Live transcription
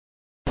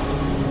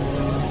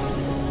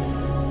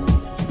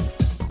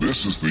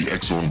This is the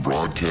X-Zone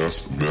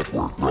Broadcast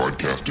Network,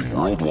 broadcasting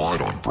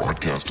worldwide on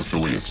broadcast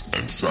affiliates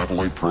and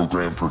satellite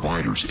program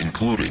providers,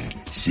 including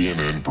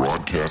CNN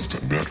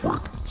Broadcast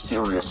Network,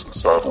 Sirius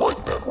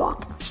Satellite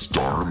Network,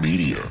 Star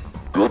Media,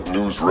 Good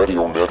News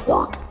Radio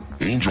Network,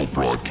 Angel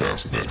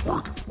Broadcast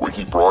Network,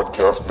 Wiki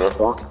Broadcast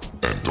Network,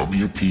 and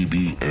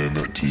WPBN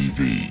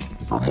TV.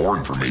 For more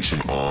information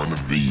on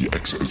the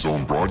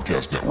X-Zone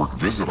Broadcast Network,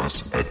 visit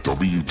us at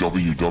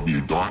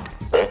www.xzbn.net.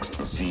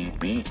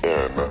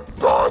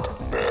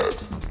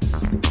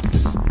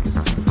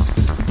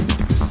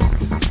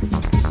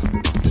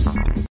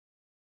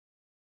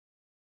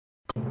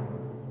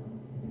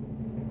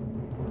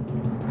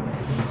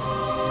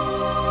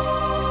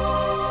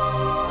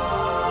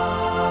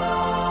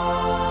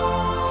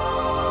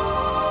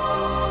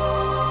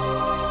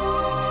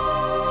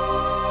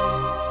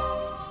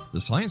 The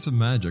Science of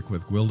Magic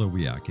with Gwilda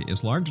Wiyaka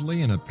is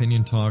largely an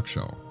opinion talk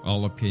show.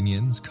 All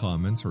opinions,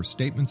 comments, or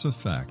statements of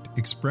fact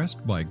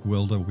expressed by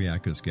Gwilda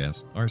Wiyaka's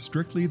guests are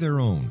strictly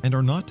their own and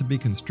are not to be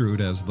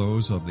construed as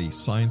those of the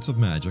Science of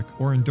Magic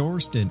or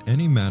endorsed in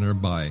any manner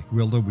by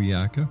Gwilda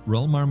Wiyaka,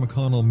 Relmar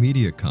McConnell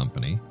Media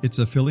Company, its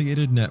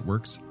affiliated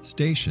networks,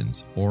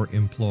 stations, or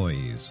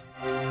employees.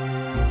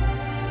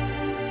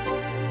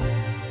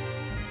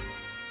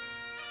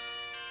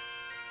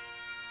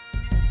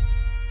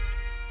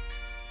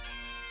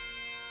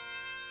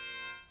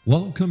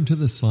 Welcome to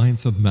the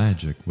Science of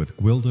Magic with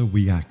Gwilda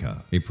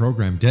Wiyaka, a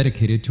program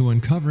dedicated to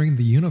uncovering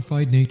the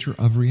unified nature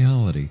of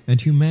reality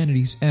and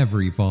humanity's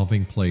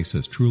ever-evolving place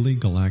as truly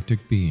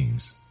galactic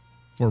beings.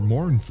 For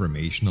more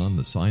information on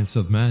the Science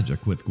of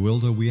Magic with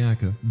Gwilda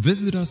Wiyaka,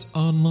 visit us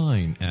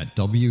online at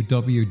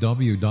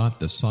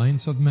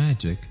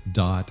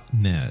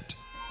www.thescienceofmagic.net.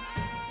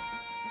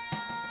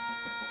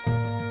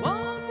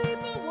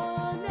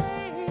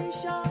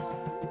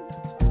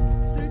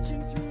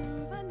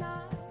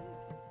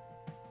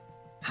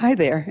 Hi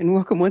there, and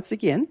welcome once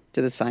again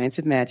to the Science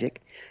of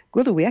Magic.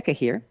 Gwilda Wiyaka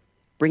here,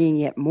 bringing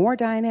yet more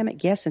dynamic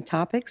guests and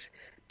topics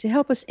to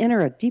help us enter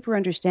a deeper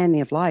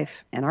understanding of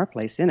life and our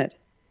place in it.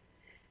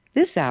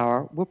 This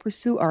hour will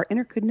pursue our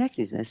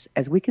interconnectedness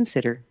as we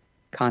consider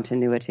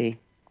continuity.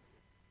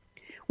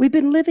 We've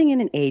been living in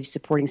an age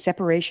supporting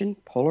separation,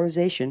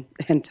 polarization,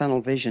 and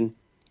tunnel vision.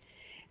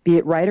 Be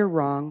it right or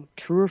wrong,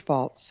 true or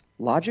false,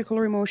 logical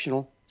or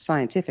emotional,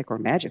 scientific or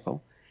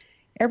magical,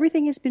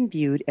 everything has been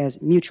viewed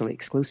as mutually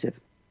exclusive.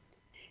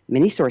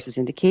 Many sources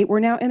indicate we're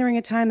now entering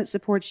a time that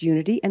supports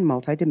unity and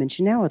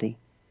multidimensionality,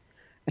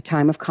 a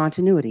time of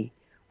continuity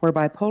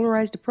whereby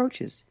polarized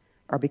approaches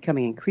are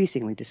becoming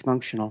increasingly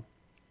dysfunctional.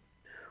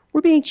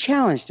 We're being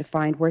challenged to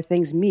find where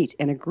things meet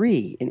and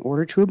agree in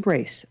order to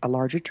embrace a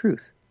larger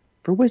truth,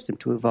 for wisdom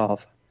to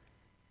evolve.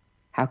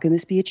 How can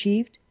this be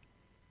achieved?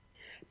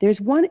 There's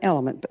one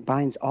element that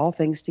binds all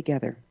things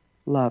together,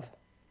 love.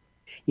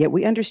 Yet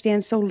we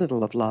understand so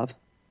little of love.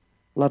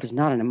 Love is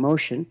not an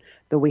emotion,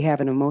 though we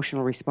have an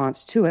emotional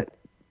response to it.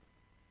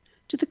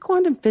 To the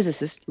quantum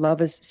physicist,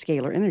 love is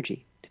scalar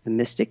energy. To the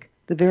mystic,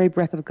 the very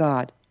breath of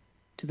God.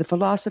 To the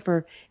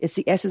philosopher, it's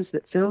the essence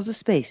that fills the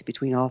space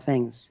between all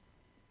things.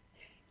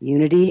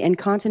 Unity and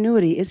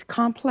continuity is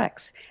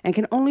complex and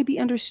can only be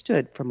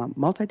understood from a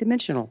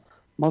multidimensional,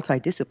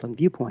 multidisciplined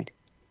viewpoint,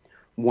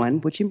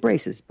 one which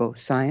embraces both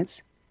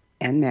science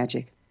and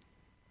magic.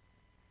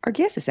 Our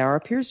guest this hour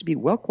appears to be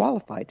well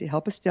qualified to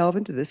help us delve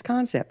into this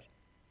concept.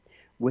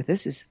 With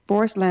us is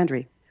Forrest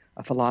Landry,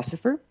 a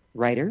philosopher,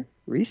 writer,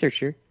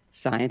 researcher,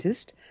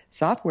 scientist,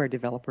 software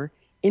developer,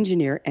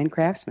 engineer, and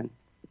craftsman.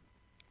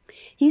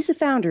 He's the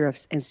founder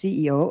and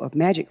CEO of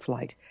Magic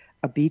Flight,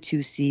 a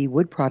B2C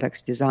wood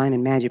products design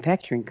and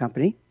manufacturing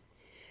company.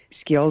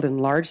 Skilled in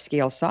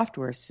large-scale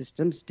software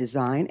systems,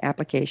 design,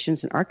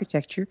 applications, and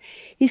architecture,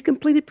 he's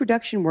completed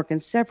production work in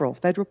several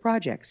federal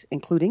projects,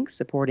 including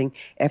supporting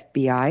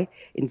FBI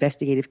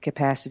investigative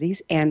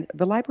capacities and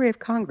the Library of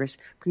Congress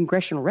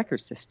Congressional Record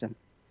System.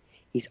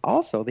 He's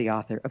also the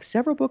author of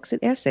several books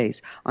and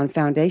essays on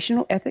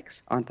foundational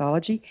ethics,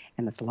 ontology,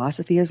 and the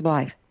philosophy of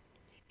life.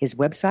 His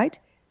website,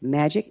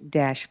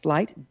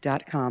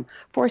 magic-flight.com.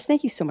 Forrest,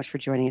 thank you so much for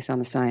joining us on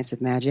the Science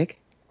of Magic.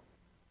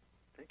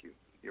 Thank you.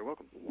 You're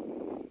welcome.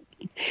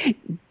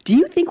 Do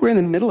you think we're in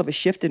the middle of a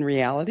shift in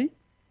reality?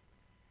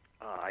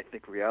 I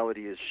think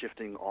reality is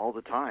shifting all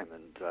the time,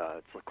 and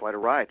it's quite a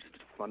ride.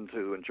 It's fun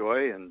to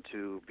enjoy and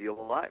to be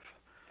alive.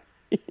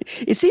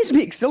 It seems to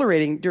be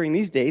accelerating during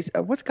these days.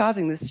 What's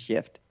causing this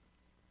shift?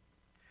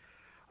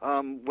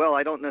 Well,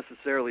 I don't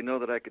necessarily know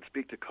that I could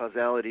speak to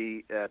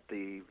causality at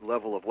the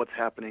level of what's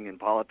happening in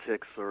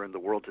politics or in the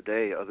world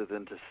today, other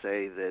than to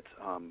say that,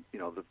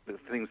 the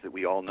things that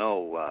we all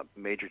know,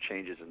 major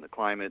changes in the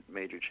climate,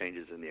 major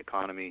changes in the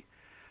economy,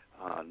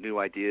 new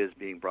ideas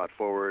being brought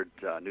forward,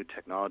 new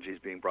technologies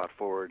being brought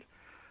forward,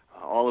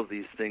 all of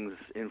these things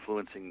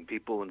influencing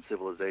people and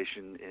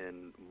civilization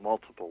in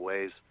multiple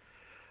ways.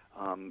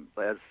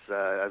 As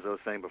I was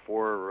saying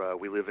before,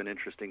 we live in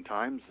interesting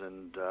times,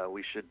 and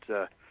we should,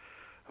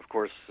 of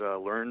course,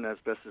 learn as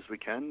best as we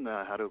can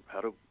how to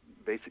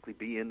basically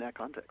be in that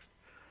context.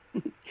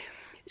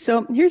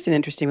 So here's an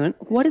interesting one.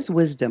 What is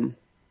wisdom?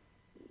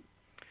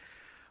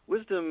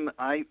 Wisdom,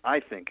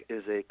 I think,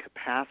 is a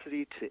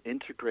capacity to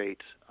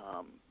integrate,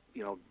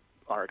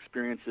 our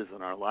experiences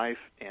in our life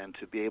and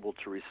to be able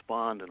to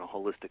respond in a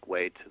holistic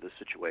way to the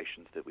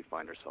situations that we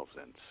find ourselves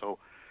in. So,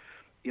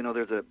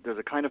 there's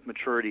a kind of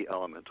maturity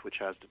element which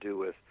has to do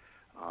with,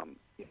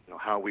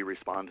 how we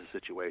respond to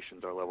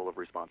situations, our level of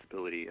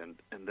responsibility, and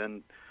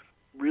then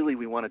really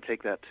we want to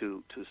take that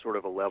to sort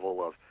of a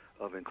level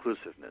of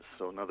inclusiveness.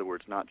 So, in other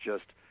words, not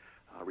just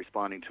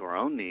responding to our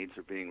own needs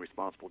or being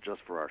responsible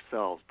just for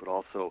ourselves, but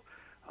also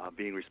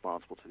being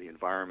responsible to the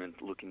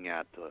environment, looking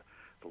at the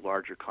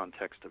larger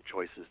context of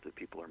choices that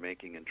people are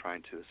making and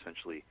trying to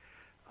essentially,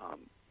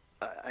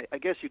 I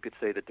guess you could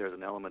say that there's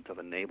an element of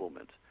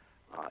enablement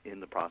in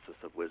the process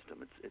of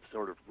wisdom. It's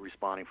sort of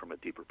responding from a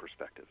deeper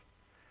perspective.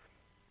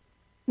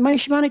 My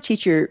shamanic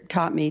teacher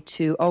taught me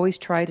to always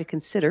try to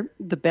consider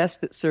the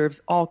best that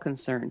serves all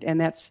concerned, and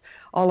that's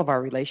all of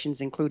our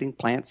relations, including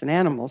plants and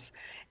animals.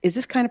 Is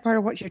this kind of part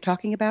of what you're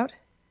talking about?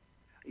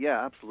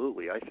 Yeah,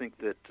 absolutely. I think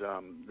that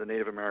the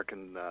Native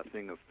American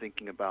thing of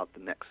thinking about the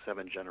next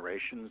 7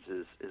 generations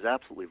is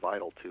absolutely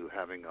vital to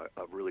having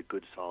a really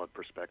good, solid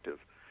perspective.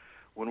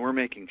 When we're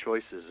making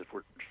choices, if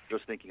we're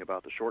just thinking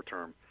about the short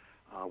term,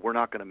 we're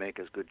not going to make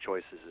as good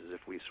choices as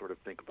if we sort of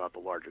think about the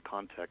larger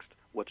context,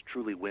 what's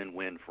truly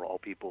win-win for all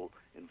people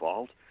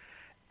involved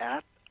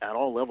at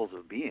all levels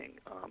of being.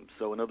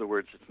 So in other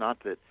words, it's not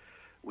that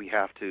we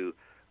have to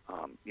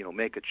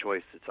make a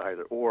choice that's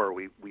either or.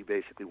 We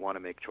basically want to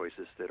make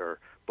choices that are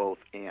both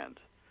and.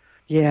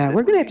 Yeah,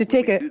 we're going to have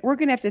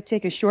to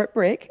take a short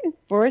break.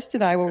 Forrest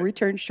and I will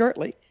return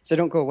shortly, so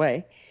don't go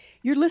away.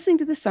 You're listening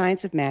to The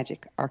Science of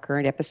Magic. Our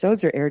current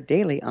episodes are aired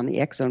daily on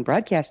the X-Zone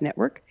Broadcast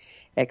Network,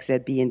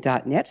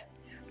 xzbn.net.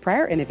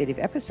 Prior innovative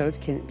episodes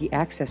can be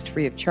accessed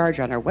free of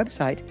charge on our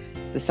website,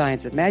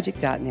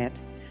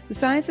 thescienceofmagic.net. The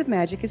Science of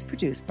Magic is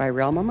produced by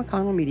Relma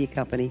McConnell Media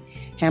Company,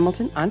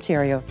 Hamilton,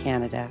 Ontario,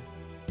 Canada.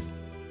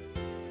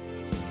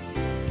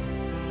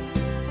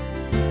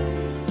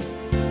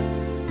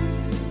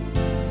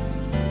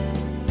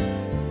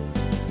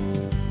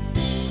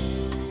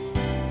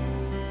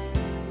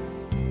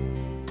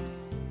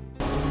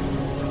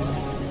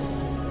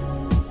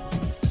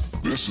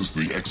 This is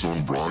the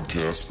X-Zone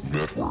Broadcast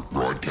Network,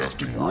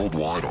 broadcasting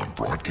worldwide on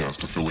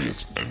broadcast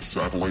affiliates and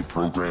satellite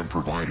program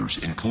providers,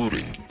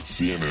 including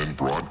CNN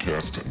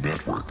Broadcast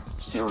Network,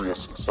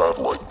 Sirius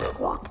Satellite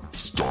Network,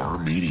 Star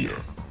Media,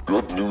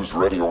 Good News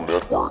Radio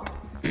Network,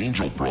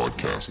 Angel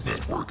Broadcast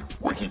Network,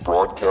 Wiki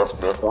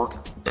Broadcast Network,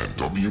 and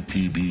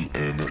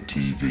WPBN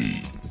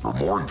TV. For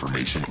more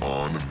information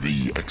on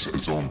the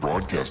X-Zone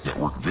Broadcast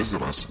Network,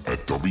 visit us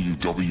at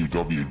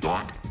www.xzbn.net.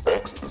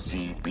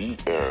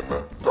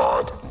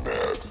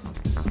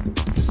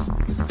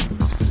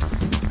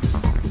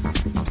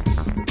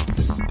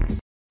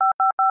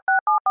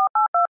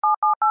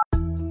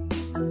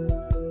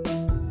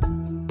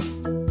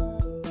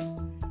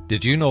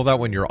 Did you know that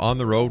when you're on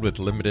the road with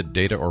limited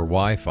data or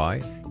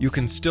Wi-Fi, you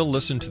can still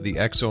listen to the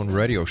X-Zone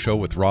Radio Show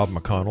with Rob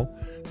McConnell,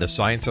 The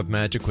Science of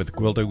Magic with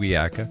Gwilda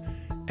Wiyaka,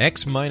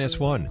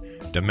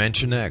 X-1,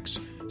 Dimension X,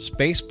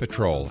 Space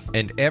Patrol,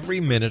 and every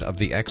minute of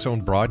the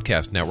X-Zone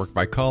Broadcast Network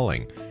by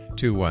calling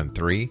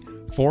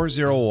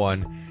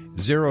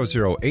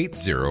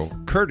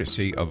 213-401-0080,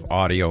 courtesy of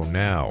Audio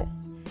Now.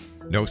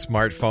 No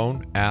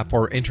smartphone, app,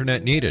 or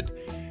internet needed.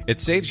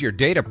 It saves your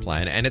data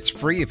plan, and it's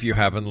free if you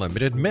have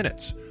unlimited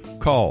minutes.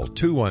 Call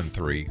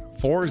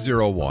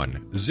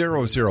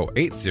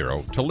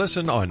 213-401-0080 to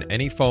listen on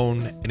any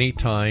phone,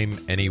 anytime,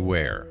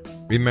 anywhere.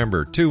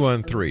 Remember,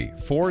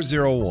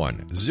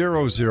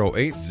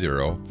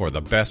 213-401-0080 for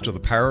the best of the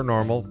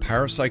paranormal,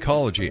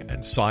 parapsychology, and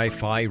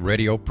sci-fi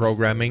radio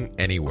programming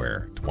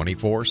anywhere,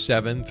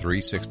 24/7,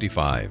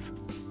 365.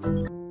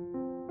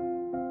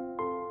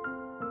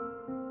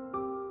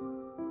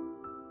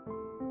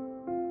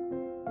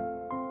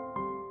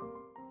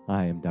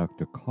 I am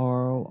Dr.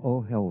 Carl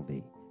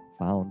O'Helvey,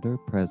 founder,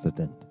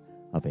 president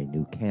of a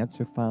new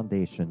cancer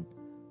foundation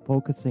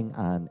focusing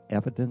on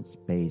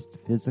evidence-based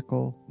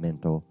physical,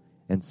 mental,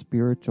 and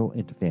spiritual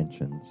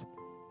interventions,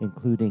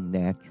 including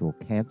natural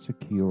cancer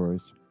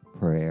cures,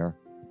 prayer,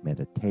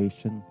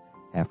 meditation,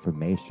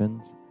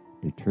 affirmations,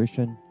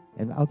 nutrition,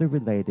 and other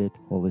related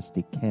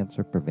holistic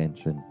cancer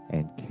prevention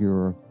and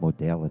cure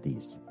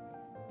modalities.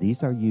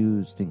 These are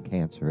used in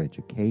cancer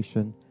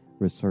education,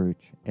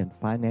 research, and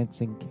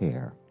financing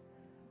care.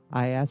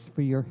 I ask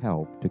for your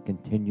help to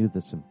continue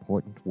this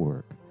important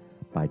work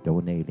by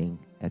donating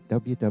at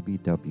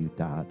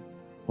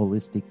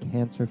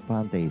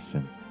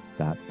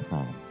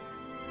www.holisticcancerfoundation.com.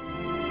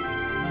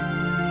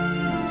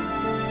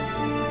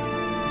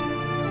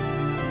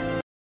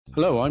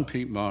 Hello, I'm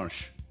Pete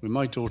Marsh. With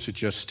my daughter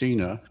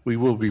Justina, we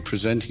will be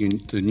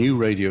presenting the new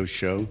radio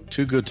show,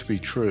 Too Good to Be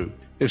True.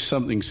 If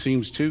something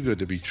seems too good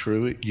to be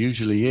true, it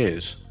usually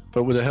is.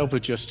 But with the help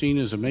of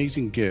Justina's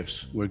amazing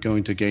gifts, we're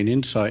going to gain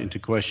insight into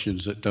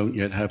questions that don't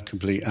yet have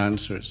complete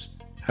answers.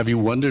 Have you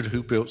wondered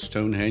who built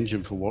Stonehenge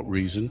and for what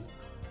reason?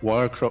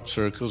 Why are crop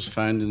circles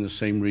found in the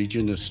same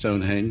region as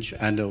Stonehenge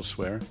and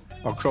elsewhere?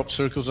 Are crop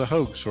circles a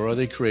hoax, or are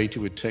they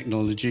created with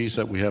technologies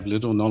that we have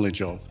little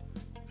knowledge of?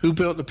 Who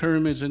built the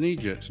pyramids in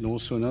Egypt and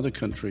also in other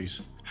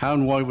countries? How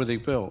and why were they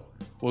built?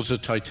 Was the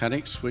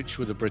Titanic switched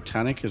with the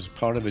Britannic as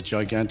part of a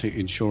gigantic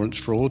insurance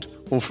fraud,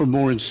 or for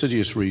more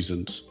insidious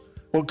reasons?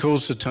 What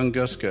caused the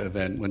Tunguska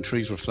event when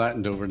trees were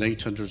flattened over an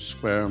 800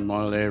 square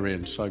mile area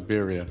in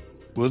Siberia?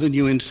 Will the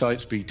new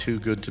insights be too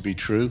good to be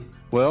true?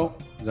 Well,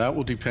 that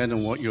will depend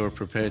on what you are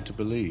prepared to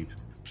believe.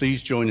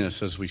 Please join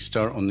us as we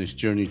start on this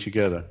journey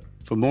together.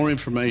 For more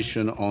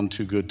information on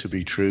Too Good to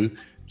Be True,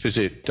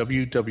 visit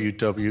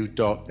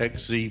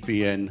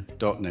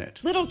www.xzbn.net.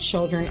 Little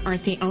children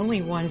aren't the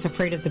only ones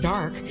afraid of the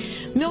dark.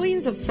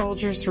 Millions of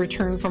soldiers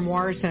return from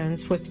war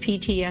zones with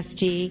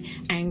PTSD,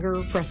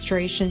 anger,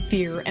 frustration,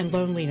 fear, and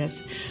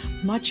loneliness,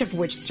 much of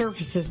which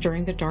surfaces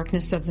during the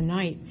darkness of the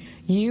night.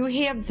 You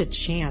have the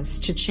chance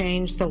to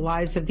change the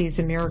lives of these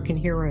American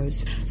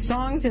heroes.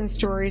 Songs and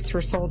Stories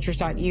for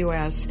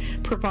Soldiers.us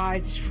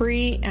provides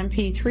free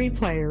MP3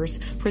 players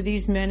for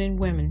these men and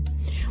women.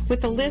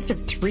 With a list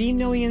of 3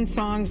 million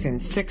songs in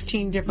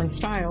 16 different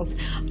styles,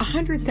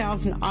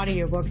 100,000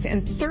 audiobooks,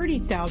 and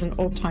 30,000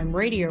 old-time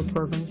radio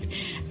programs,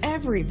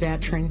 every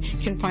veteran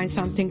can find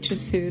something to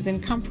soothe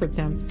and comfort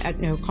them at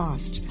no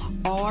cost.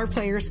 All our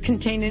players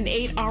contain an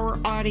 8-hour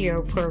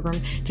audio program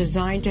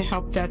designed to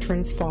help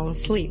veterans fall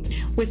asleep.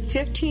 With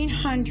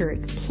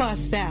 1,500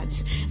 plus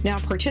vets now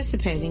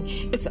participating,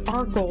 it's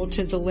our goal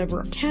to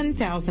deliver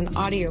 10,000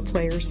 audio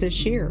players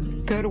this year.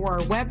 Go to our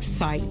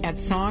website at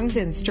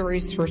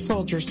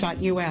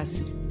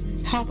songsandstoriesforsoldiers.us.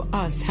 Help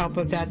us help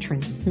a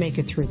veteran make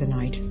it through the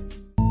night.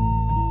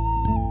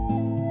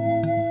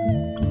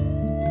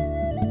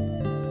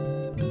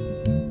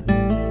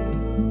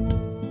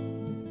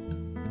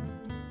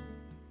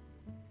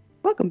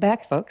 Welcome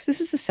back, folks.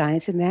 This is The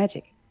Science of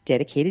Magic,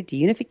 dedicated to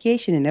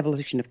unification and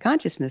evolution of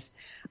consciousness.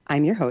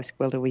 I'm your host,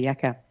 Gwilda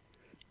Wiyaka.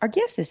 Our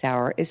guest this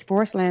hour is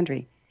Forrest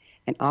Landry,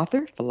 an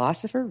author,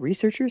 philosopher,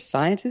 researcher,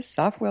 scientist,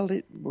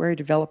 software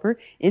developer,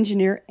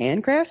 engineer,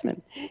 and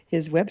craftsman.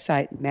 His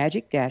website,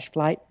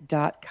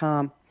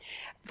 magic-flight.com.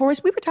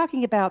 Forrest, we were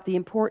talking about the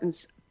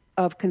importance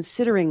of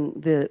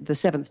considering the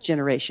seventh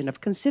generation, of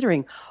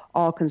considering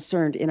all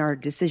concerned in our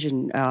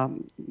decision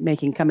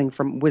making coming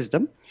from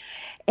wisdom.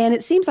 And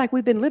it seems like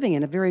we've been living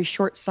in a very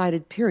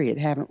short-sighted period,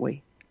 haven't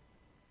we?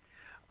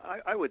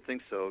 I would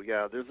think so.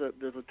 Yeah, there's a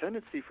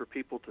tendency for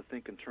people to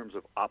think in terms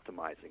of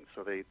optimizing.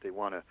 So they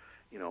want to,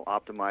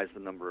 optimize the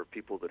number of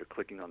people that are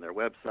clicking on their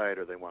website,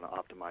 or they want to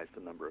optimize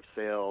the number of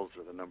sales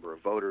or the number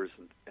of voters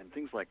and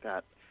things like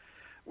that.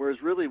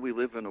 Whereas really we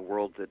live in a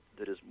world that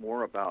is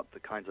more about the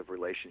kinds of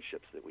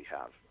relationships that we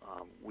have.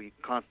 We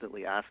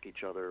constantly ask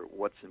each other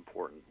what's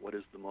important, what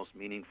is the most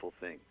meaningful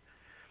thing.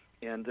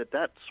 And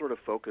that sort of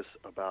focus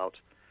about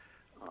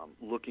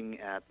looking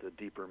at the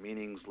deeper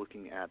meanings,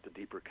 looking at the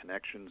deeper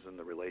connections and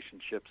the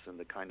relationships and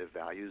the kind of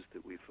values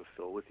that we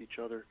fulfill with each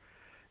other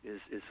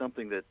is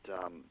something that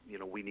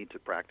we need to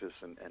practice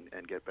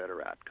and get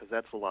better at, because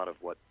that's a lot of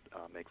what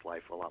makes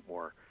life a lot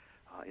more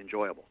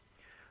enjoyable.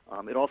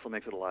 It also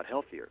makes it a lot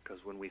healthier,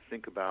 because when we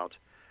think about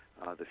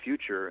the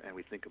future and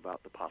we think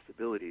about the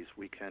possibilities,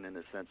 we can, in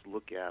a sense,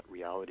 look at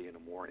reality in a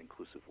more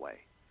inclusive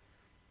way.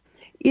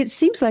 It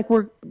seems like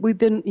we've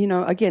been,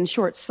 again,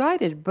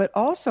 short-sighted, but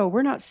also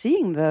we're not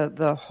seeing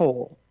the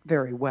whole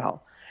very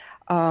well.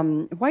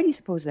 Why do you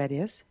suppose that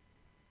is?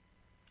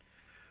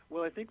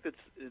 Well, I think that's,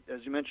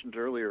 as you mentioned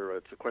earlier,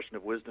 it's a question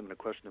of wisdom and a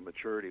question of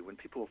maturity. When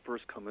people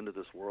first come into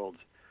this world,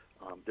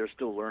 they're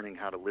still learning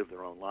how to live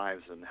their own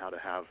lives and how to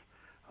have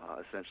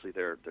essentially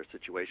their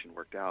situation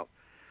worked out.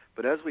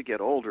 But as we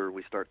get older,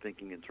 we start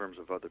thinking in terms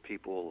of other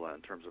people,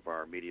 in terms of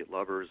our immediate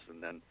lovers,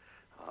 and then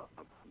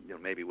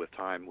maybe with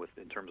time,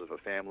 in terms of a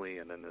family,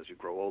 and then as you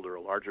grow older,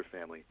 a larger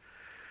family.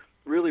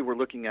 Really, we're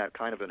looking at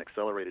kind of an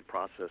accelerated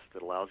process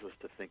that allows us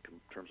to think in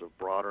terms of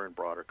broader and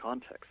broader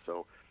context.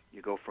 So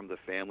you go from the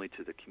family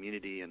to the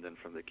community, and then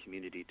from the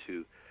community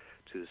to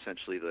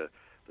essentially the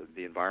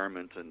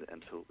environment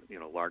and to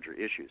larger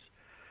issues.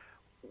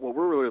 What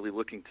we're really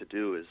looking to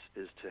do is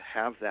to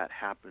have that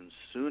happen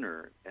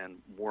sooner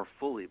and more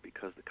fully,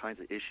 because the kinds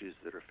of issues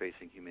that are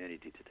facing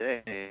humanity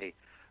today,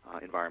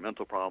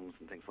 environmental problems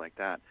and things like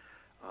that,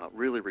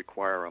 really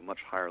require a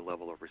much higher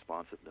level of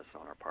responsiveness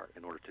on our part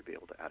in order to be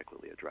able to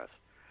adequately address.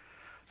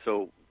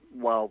 So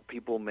while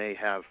people may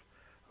have,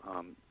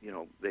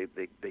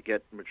 they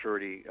get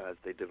maturity as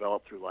they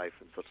develop through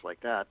life and such like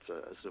that,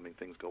 assuming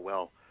things go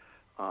well,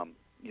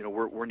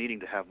 we're needing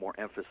to have more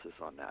emphasis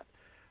on that.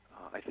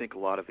 I think a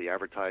lot of the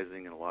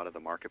advertising and a lot of the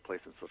marketplace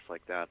and such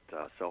like that,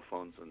 cell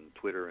phones and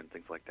Twitter and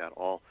things like that,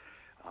 all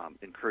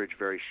encourage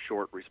very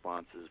short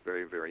responses,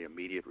 very, very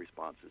immediate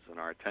responses, and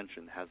our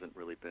attention hasn't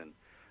really been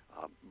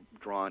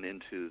drawn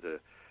into the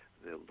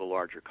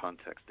larger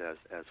context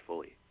as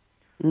fully.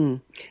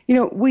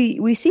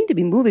 We seem to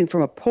be moving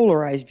from a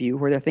polarized view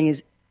where the thing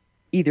is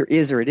either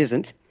is or it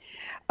isn't.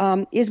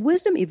 Is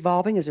wisdom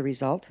evolving as a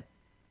result?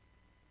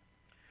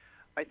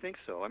 I think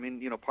so. I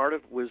mean, part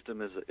of wisdom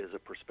is a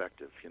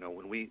perspective.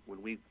 When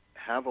we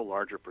have a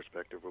larger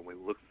perspective, when we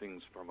look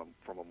things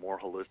from a more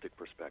holistic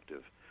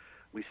perspective,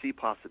 we see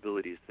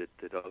possibilities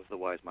that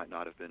otherwise might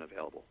not have been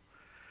available.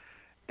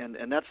 And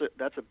that's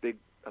a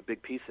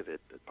big piece of it.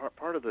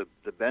 Part of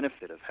the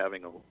benefit of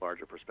having a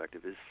larger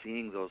perspective is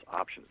seeing those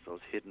options,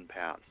 those hidden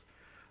paths.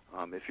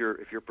 If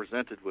you're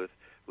presented with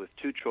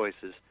two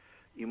choices,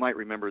 you might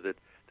remember that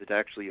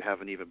actually you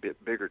have an even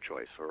bigger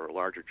choice or a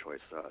larger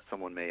choice.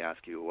 Someone may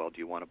ask you, well, do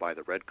you want to buy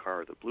the red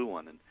car or the blue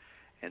one?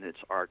 And it's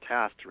our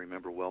task to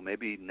remember, well,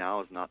 maybe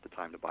now is not the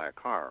time to buy a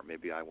car. Or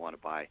maybe I want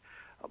to buy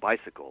a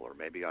bicycle, or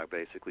maybe I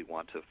basically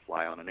want to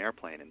fly on an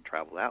airplane and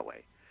travel that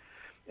way.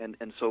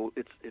 And so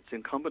it's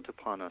incumbent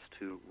upon us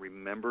to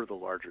remember the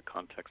larger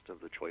context of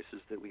the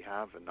choices that we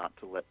have and not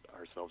to let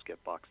ourselves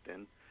get boxed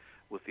in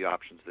with the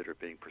options that are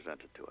being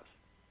presented to us.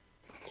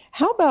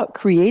 How about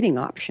creating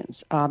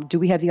options? Do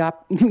we have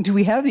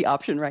the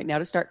option right now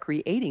to start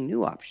creating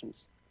new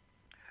options?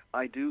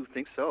 I do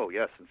think so,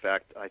 yes. In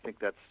fact, I think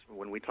that's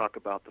when we talk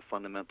about the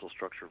fundamental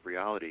structure of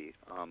reality.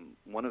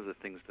 One of the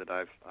things that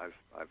I've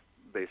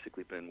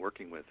basically been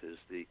working with is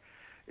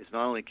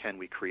not only can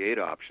we create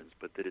options,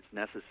 but that it's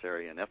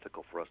necessary and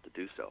ethical for us to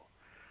do so.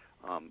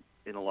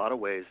 In a lot of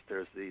ways,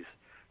 there's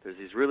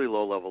these really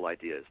low-level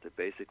ideas that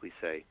basically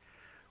say,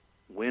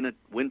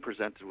 when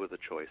presented with a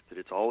choice, that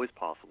it's always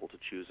possible to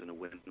choose in a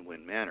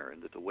win-win manner,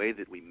 and that the way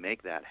that we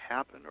make that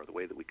happen, or the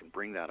way that we can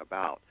bring that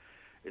about,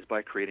 is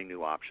by creating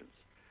new options.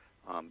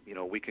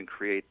 We can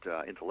create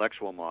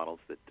intellectual models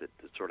that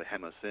sort of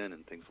hem us in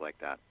and things like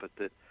that, but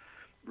that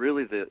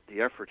really the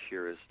effort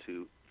here is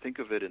to think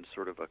of it in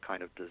sort of a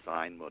kind of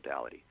design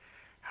modality.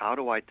 How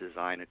do I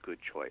design a good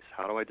choice?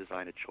 How do I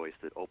design a choice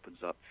that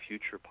opens up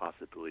future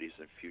possibilities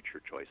and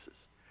future choices?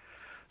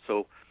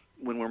 So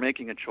when we're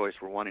making a choice,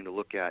 we're wanting to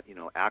look at,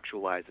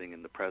 actualizing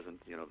in the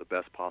present, the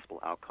best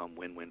possible outcome,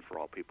 win-win for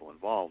all people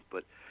involved.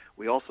 But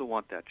we also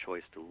want that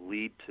choice to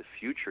lead to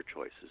future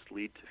choices,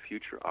 lead to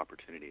future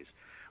opportunities,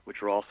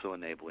 which are also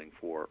enabling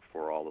for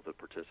all of the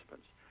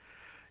participants.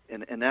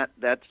 And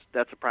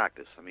that's a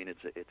practice. I mean,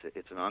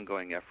 it's an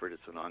ongoing effort.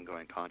 It's an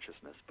ongoing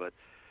consciousness. But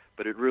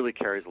it really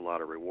carries a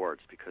lot of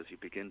rewards because you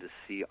begin to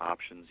see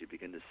options, you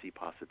begin to see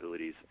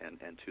possibilities, and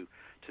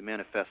to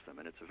manifest them.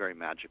 And it's a very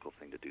magical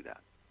thing to do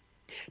that.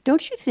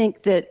 Don't you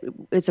think that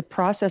it's a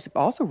process of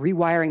also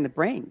rewiring the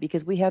brain,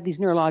 because we have these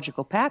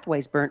neurological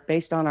pathways burnt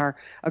based on our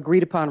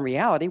agreed-upon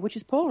reality, which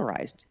is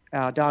polarized,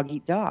 dog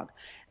eat dog.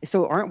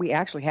 So aren't we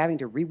actually having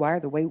to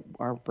rewire the way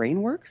our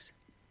brain works?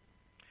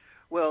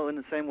 Well, in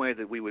the same way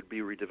that we would be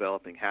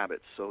redeveloping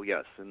habits. So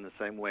yes, in the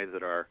same way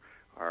that our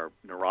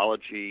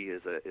neurology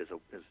is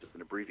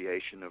an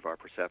abbreviation of our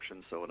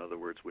perception. So in other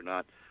words, we're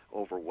not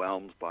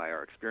overwhelmed by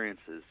our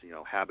experiences.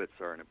 Habits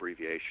are an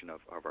abbreviation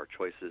of our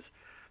choices,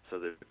 so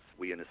that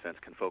we, in a sense,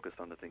 can focus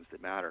on the things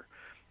that matter.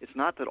 It's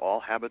not that all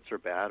habits are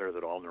bad or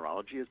that all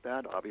neurology is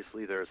bad.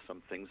 Obviously, there are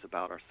some things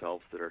about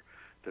ourselves that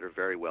are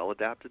very well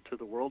adapted to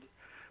the world.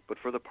 But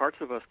for the parts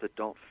of us that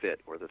don't fit,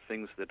 or the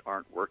things that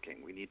aren't working,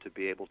 we need to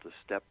be able to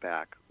step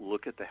back,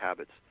 look at the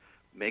habits,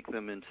 make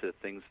them into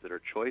things that are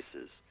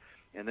choices,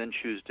 and then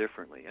choose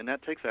differently. And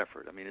that takes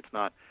effort. I mean, it's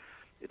not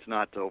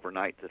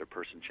overnight that a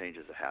person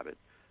changes a habit.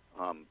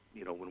 When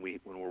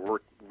we're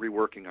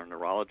reworking our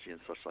neurology and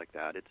such like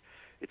that,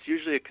 it's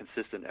usually a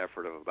consistent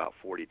effort of about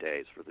 40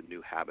 days for the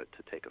new habit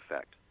to take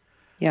effect.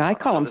 Yeah, I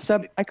call them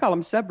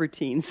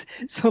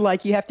subroutines. So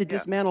like you have to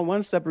dismantle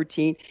one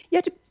subroutine. You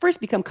have to first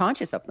become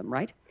conscious of them,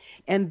 right?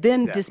 And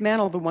then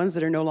dismantle the ones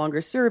that are no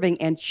longer serving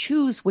and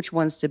choose which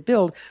ones to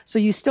build so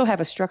you still have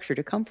a structure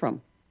to come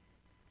from.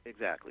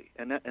 Exactly.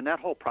 And that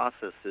whole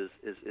process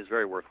is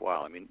very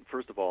worthwhile. I mean,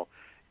 first of all,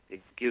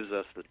 it gives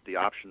us the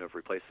option of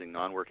replacing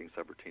non-working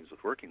subroutines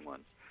with working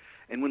ones.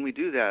 And when we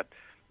do that,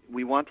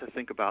 we want to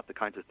think about the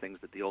kinds of things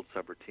that the old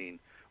subroutine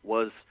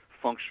was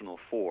functional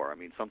for. I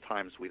mean,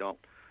 sometimes we don't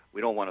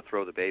want to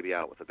throw the baby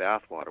out with the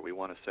bathwater. We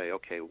want to say,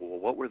 okay, well,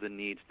 what were the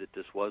needs that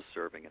this was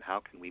serving, and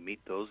how can we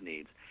meet those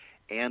needs,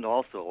 and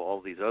also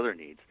all these other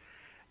needs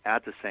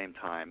at the same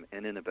time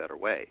and in a better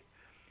way?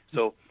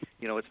 So,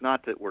 it's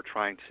not that we're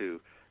trying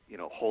to,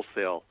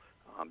 wholesale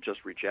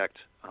just reject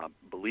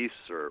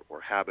beliefs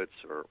or habits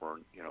or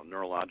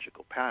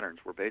neurological patterns.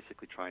 We're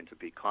basically trying to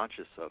be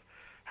conscious of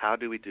how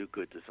do we do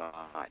good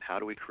design? How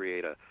do we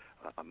create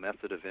a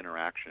method of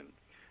interaction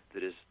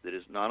that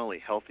is not only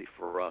healthy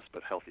for us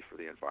but healthy for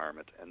the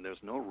environment? And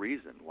there's no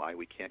reason why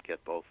we can't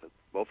get both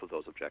of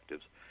those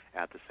objectives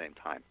at the same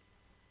time.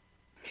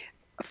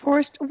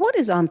 Forrest, what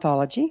is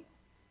ontology?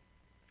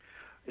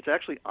 It's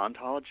actually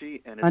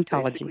ontology, and it's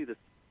basically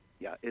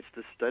it's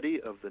the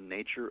study of the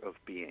nature of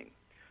being.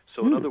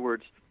 So in other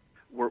words,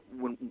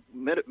 when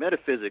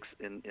metaphysics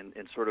in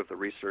sort of the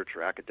research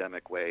or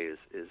academic way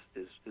is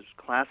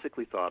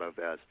classically thought of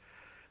as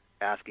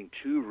asking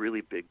two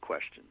really big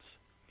questions.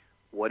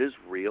 What is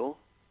real,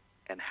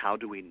 and how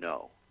do we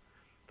know?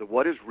 The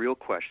what is real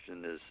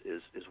question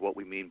is what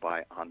we mean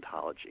by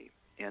ontology.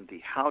 And the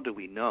how do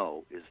we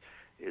know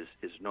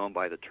is known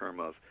by the term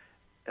of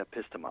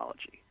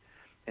epistemology.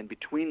 And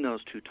between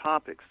those two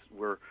topics,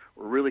 we're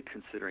really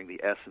considering the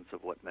essence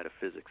of what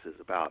metaphysics is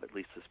about, at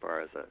least as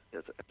far as a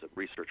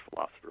research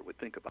philosopher would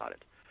think about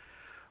it.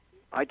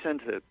 I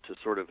tend to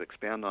sort of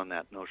expand on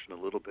that notion a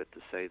little bit to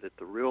say that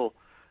the real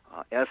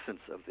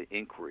essence of the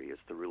inquiry is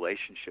the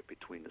relationship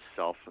between the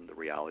self and the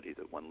reality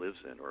that one lives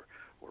in, or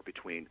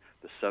between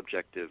the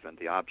subjective and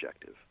the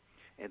objective.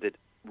 And that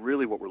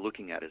really what we're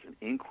looking at is an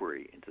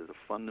inquiry into the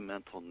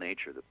fundamental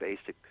nature, the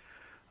basic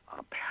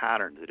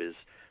pattern that is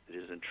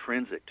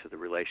intrinsic to the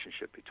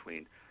relationship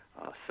between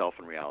self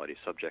and reality,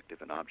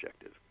 subjective and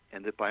objective.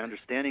 And that by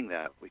understanding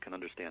that, we can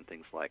understand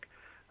things like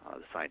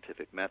the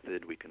scientific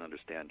method, we can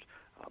understand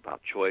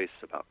about choice,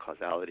 about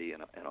causality,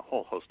 and a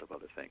whole host of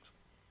other things.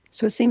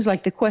 So it seems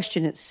like the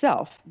question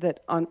itself that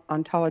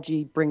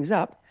ontology brings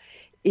up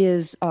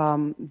is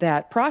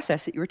that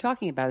process that you were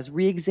talking about, is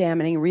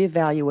re-examining,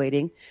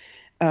 re-evaluating,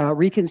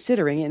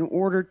 reconsidering in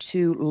order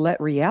to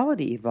let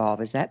reality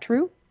evolve. Is that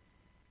true?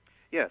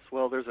 Yes.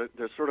 Well, there's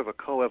sort of a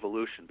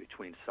coevolution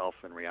between self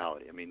and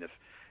reality. I mean,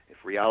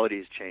 if reality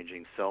is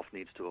changing, self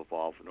needs to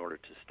evolve in order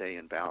to stay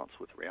in balance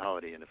with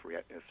reality. And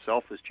if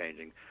self is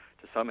changing,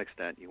 to some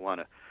extent, you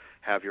want to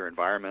have your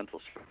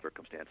environmental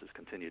circumstances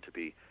continue to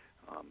be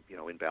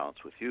in balance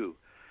with you,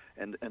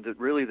 and that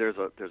really there's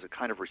a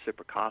kind of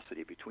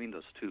reciprocity between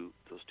those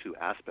two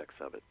aspects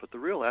of it. But the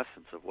real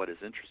essence of what is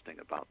interesting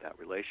about that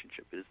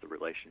relationship is the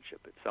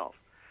relationship itself.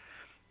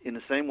 In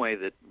the same way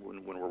that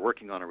when we're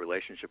working on a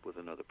relationship with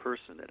another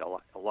person,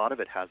 a lot of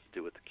it has to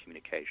do with the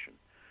communication.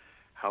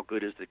 How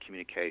good is the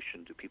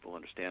communication? Do people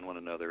understand one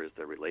another? Is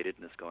there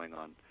relatedness going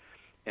on?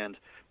 And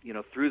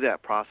through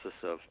that process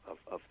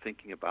of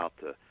thinking about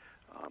the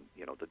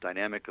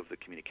dynamic of the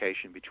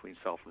communication between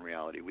self and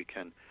reality, we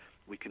can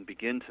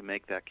begin to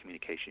make that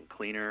communication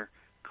cleaner,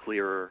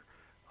 clearer,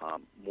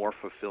 more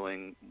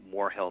fulfilling,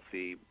 more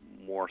healthy,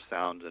 more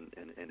sound in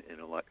an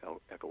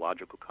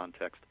ecological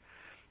context,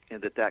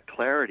 and that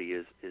clarity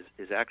is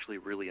actually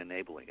really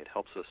enabling. It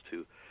helps us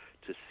to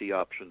see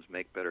options,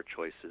 make better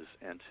choices,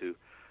 and to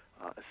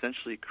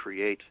essentially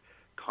create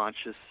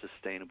conscious,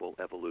 sustainable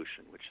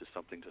evolution, which is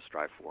something to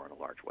strive for in a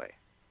large way.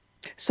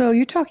 So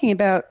you're talking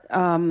about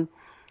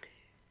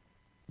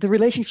the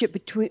relationship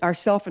between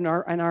ourself and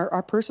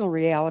our personal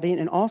reality,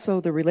 and also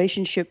the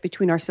relationship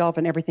between ourself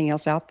and everything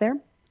else out there?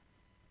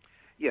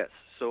 Yes.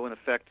 So in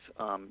effect,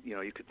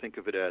 you could think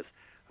of it as,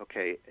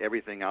 okay,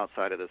 everything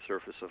outside of the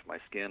surface of my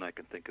skin I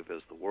can think of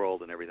as the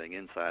world, and everything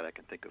inside I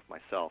can think of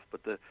myself.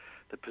 But the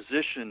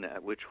position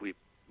at which we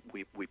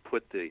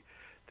put the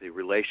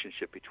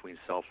relationship between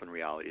self and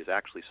reality is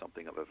actually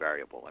something of a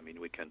variable. I mean,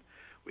 we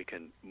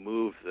can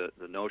move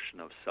the notion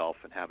of self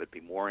and have it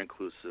be more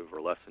inclusive or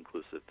less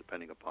inclusive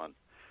depending upon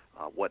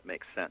what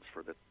makes sense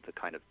for the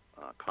kind of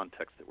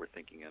context that we're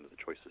thinking in,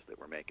 the choices that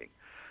we're making.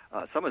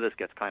 Some of this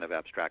gets kind of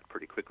abstract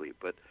pretty quickly,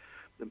 but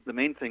the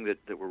main thing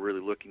that we're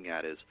really looking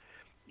at is,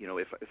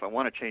 if I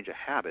want to change a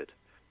habit,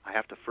 I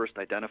have to first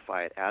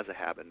identify it as a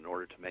habit in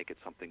order to make it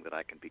something that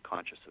I can be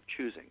conscious of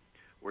choosing.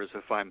 Whereas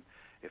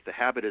if the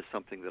habit is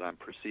something that I'm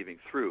perceiving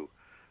through,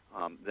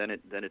 then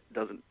it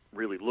doesn't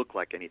really look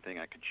like anything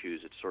I can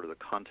choose. It's sort of the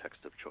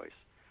context of choice.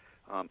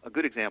 A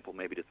good example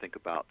maybe to think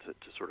about to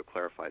sort of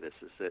clarify this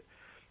is that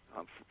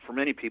for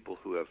many people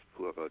who have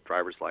a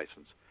driver's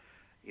license,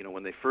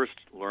 when they first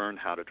learn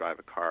how to drive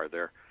a car,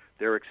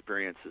 their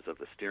experiences of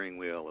the steering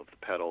wheel, of the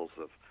pedals,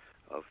 of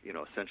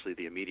essentially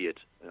the immediate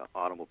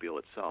automobile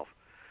itself.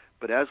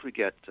 But as we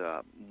get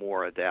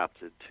more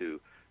adapted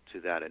to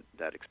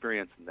that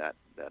experience and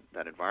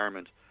that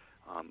environment,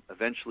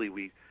 eventually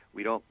we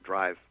don't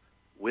drive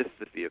with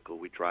the vehicle,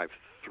 we drive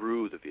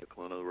through the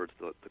vehicle. In other words,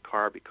 the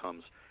car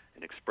becomes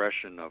an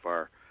expression of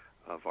our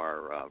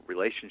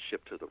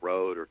relationship to the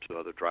road or to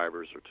other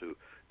drivers or to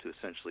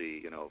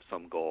essentially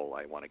some goal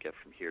I want to get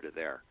from here to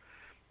there.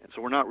 And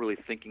so we're not really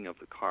thinking of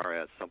the car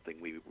as something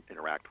we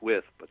interact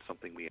with, but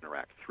something we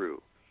interact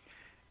through.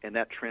 And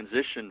that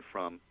transition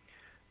from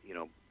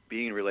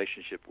being in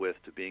relationship with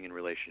to being in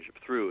relationship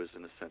through is,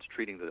 in a sense,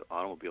 treating the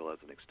automobile as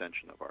an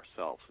extension of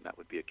ourselves, and that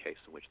would be a case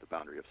in which the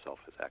boundary of self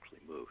has actually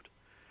moved.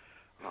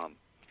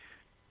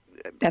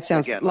 That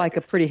sounds like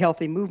a pretty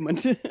healthy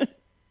movement.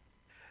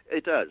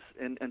 It does.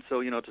 And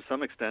so, to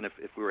some extent,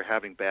 if we were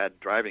having bad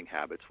driving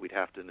habits, we'd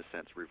have to, in a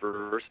sense,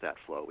 reverse that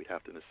flow. We'd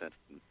have to, in a sense,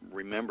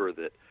 remember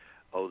that,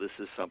 this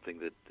is something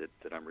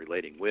that I'm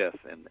relating with,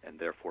 and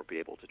therefore be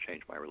able to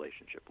change my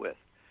relationship with.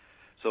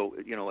 So,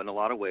 in a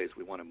lot of ways,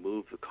 we want to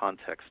move the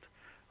context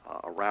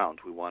around.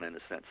 We want to, in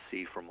a sense,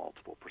 see from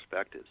multiple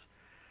perspectives.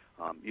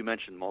 You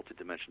mentioned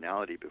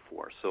multidimensionality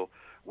before. So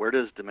where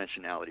does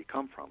dimensionality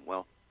come from?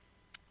 Well,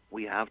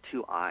 we have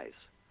two eyes,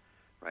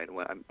 right?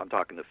 When I'm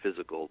talking the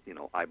physical,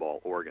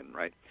 eyeball organ,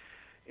 right?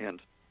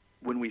 And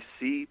when we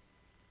see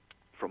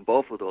from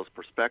both of those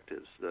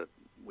perspectives, that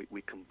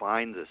we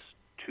combine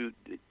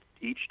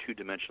each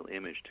two-dimensional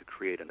image to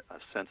create a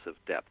sense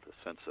of depth,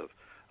 a sense of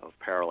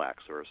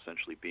parallax, or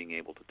essentially being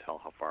able to tell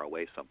how far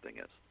away something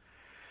is.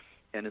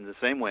 And in the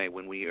same way,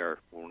 when we're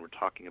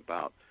talking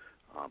about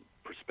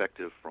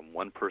perspective from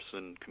one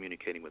person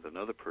communicating with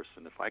another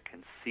person, if I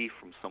can see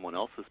from someone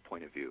else's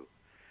point of view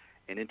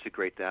and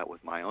integrate that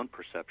with my own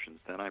perceptions,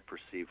 then I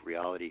perceive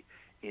reality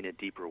in a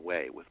deeper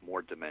way with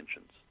more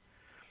dimensions.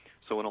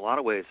 So in a lot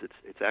of ways,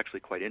 it's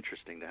actually quite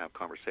interesting to have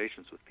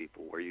conversations with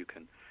people where you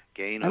can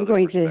gain. I'm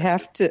going to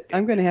have to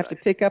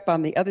pick up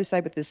on the other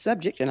side with this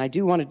subject, and I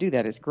do want to do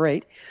that. It's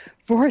great.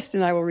 Forrest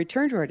and I will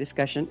return to our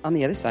discussion on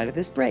the other side of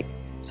this break.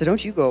 So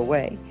don't you go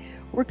away.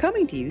 We're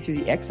coming to you through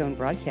the X Zone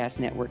Broadcast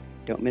Network.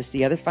 Don't miss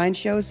the other fine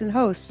shows and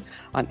hosts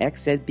on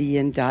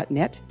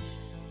xzbn.net.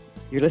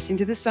 You're listening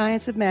to The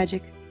Science of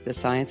Magic,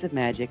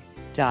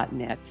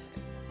 thescienceofmagic.net.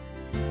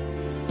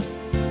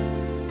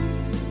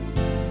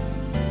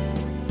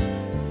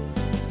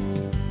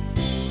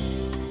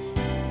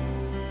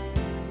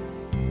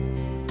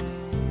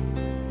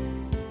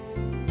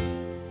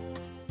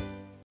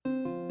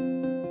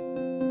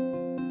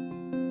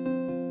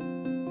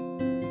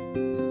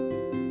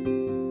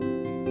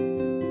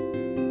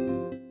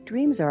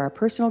 Dreams are our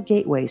personal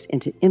gateways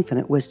into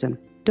infinite wisdom.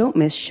 Don't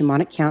miss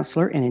shamanic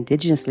counselor and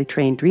indigenously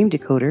trained dream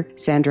decoder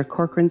Sandra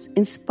Corcoran's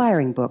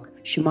inspiring book,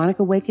 Shamanic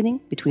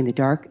Awakening Between the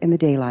Dark and the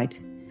Daylight.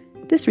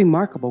 This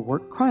remarkable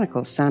work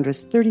chronicles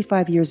Sandra's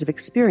 35 years of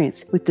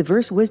experience with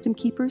diverse wisdom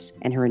keepers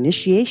and her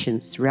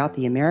initiations throughout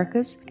the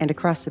Americas and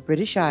across the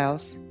British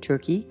Isles,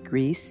 Turkey,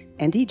 Greece,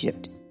 and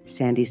Egypt.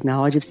 Sandy's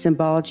knowledge of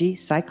symbology,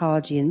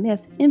 psychology, and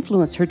myth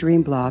influenced her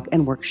dream blog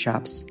and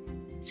workshops.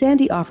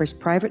 Sandy offers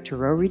private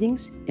tarot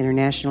readings,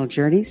 international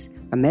journeys,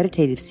 a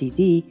meditative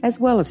CD, as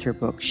well as her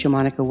book,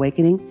 Shamanic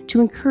Awakening,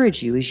 to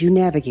encourage you as you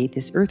navigate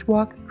this earth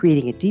walk,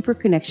 creating a deeper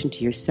connection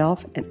to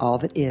yourself and all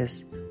that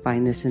is.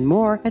 Find this and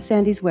more at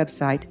Sandy's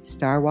website,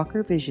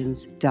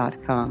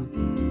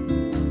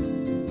 starwalkervisions.com.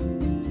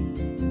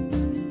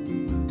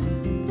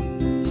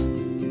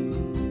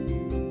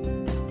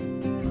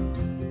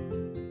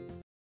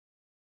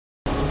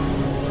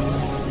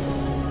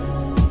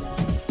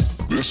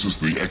 This is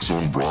the X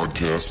Zone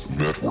Broadcast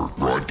Network,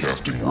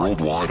 broadcasting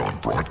worldwide on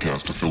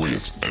broadcast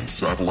affiliates and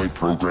satellite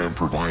program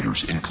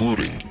providers,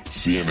 including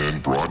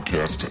CNN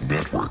Broadcast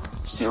Network,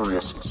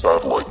 Sirius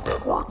Satellite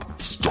Network,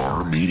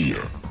 Star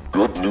Media,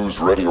 Good News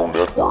Radio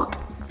Network,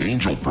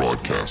 Angel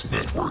Broadcast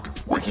Network,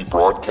 Wiki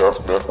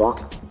Broadcast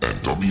Network,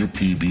 and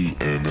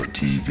WPBN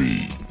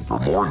TV. For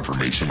more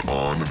information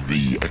on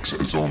the X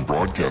Zone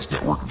Broadcast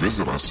Network,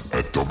 visit us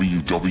at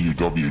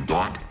www.xzbn.net.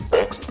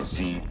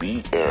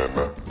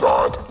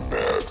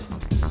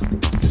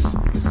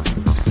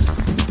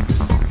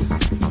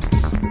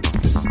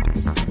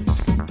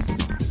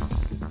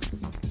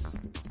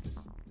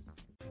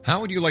 How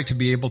would you like to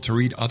be able to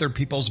read other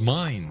people's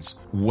minds?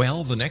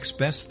 Well, the next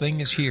best thing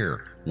is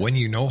here. When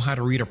you know how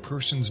to read a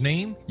person's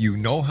name, you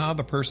know how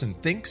the person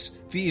thinks,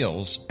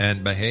 feels,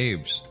 and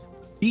behaves.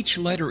 Each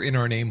letter in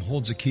our name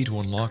holds a key to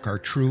unlock our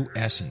true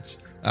essence.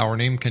 Our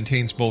name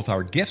contains both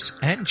our gifts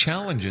and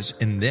challenges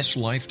in this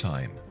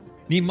lifetime.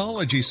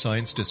 Mnemology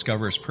science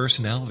discovers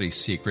personality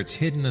secrets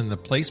hidden in the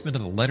placement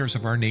of the letters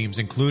of our names,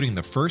 including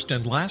the first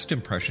and last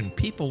impression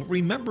people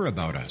remember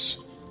about us.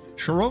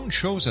 Sharon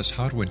shows us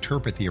how to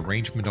interpret the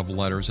arrangement of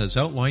letters as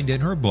outlined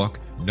in her book,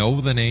 Know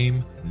the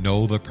Name,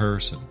 Know the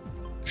Person.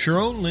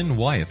 Sharon Lynn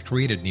Wyeth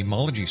created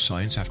mnemology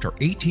science after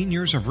 18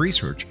 years of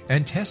research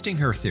and testing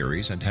her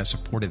theories, and has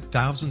supported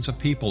thousands of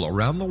people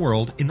around the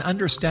world in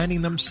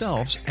understanding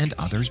themselves and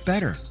others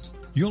better.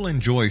 You'll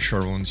enjoy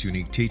Sharon's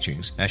unique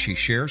teachings as she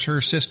shares her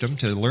system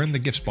to learn the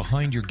gifts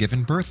behind your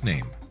given birth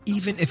name.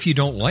 Even if you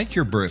don't like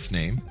your birth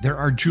name, there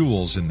are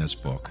jewels in this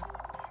book.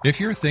 If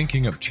you're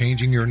thinking of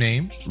changing your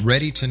name,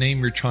 ready to name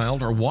your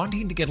child, or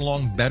wanting to get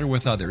along better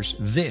with others,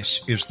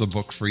 this is the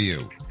book for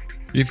you.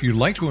 If you'd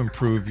like to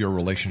improve your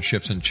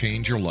relationships and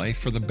change your life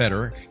for the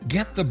better,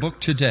 get the book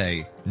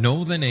today,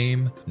 Know the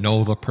Name,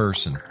 Know the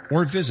Person,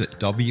 or visit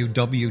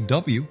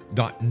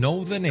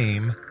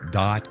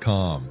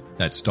www.knowthename.com.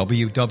 That's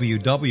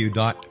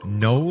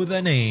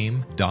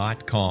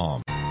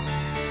www.knowthename.com.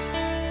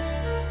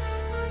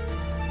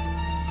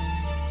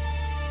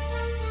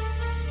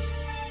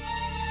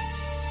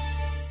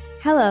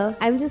 Hello,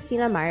 I'm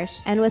Justina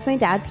Marsh, and with my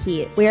dad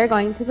Pete, we are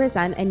going to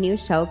present a new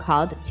show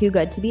called Too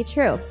Good to Be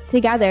True.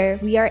 Together,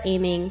 we are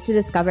aiming to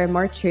discover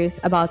more truths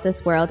about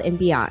this world and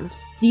beyond.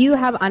 Do you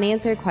have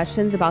unanswered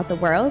questions about the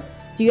world?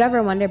 Do you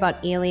ever wonder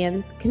about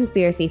aliens,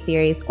 conspiracy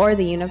theories, or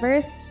the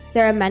universe?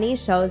 There are many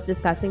shows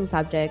discussing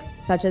subjects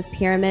such as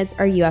pyramids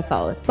or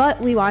UFOs, but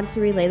we want to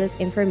relay this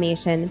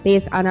information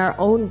based on our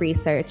own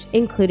research,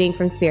 including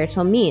from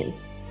spiritual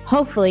means.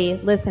 Hopefully,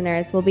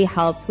 listeners will be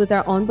helped with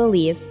their own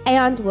beliefs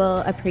and will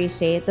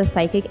appreciate the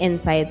psychic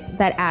insights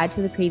that add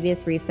to the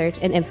previous research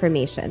and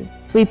information.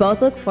 We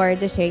both look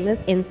forward to sharing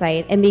this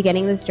insight and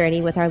beginning this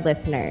journey with our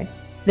listeners.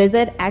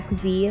 Visit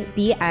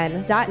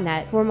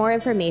xzbn.net for more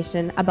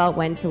information about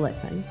when to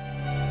listen.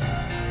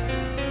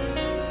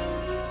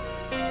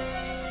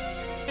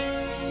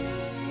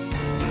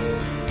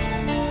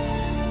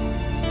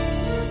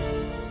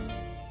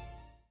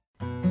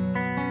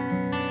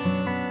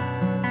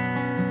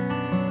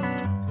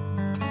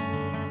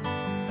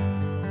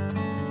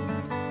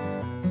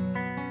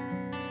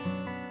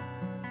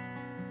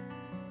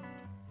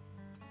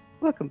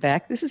 Welcome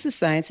back. This is The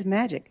Science of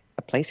Magic,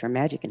 a place where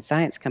magic and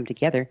science come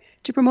together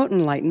to promote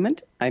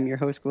enlightenment. I'm your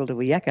host, Gwilda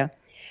Wiyaka.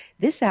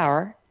 This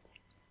hour,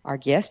 our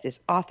guest is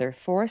author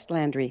Forrest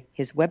Landry.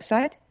 His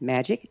website,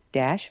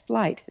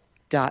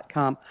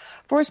 magic-flight.com.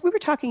 Forrest, we were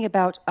talking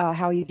about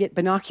how you get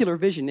binocular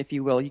vision, if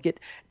you will. You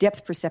get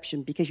depth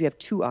perception because you have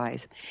two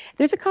eyes.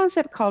 There's a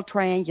concept called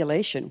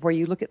triangulation where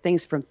you look at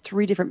things from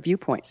three different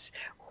viewpoints.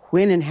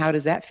 When and how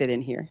does that fit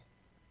in here?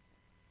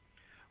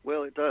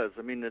 Well, it does.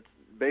 I mean, it's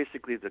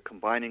basically the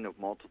combining of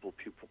multiple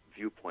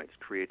viewpoints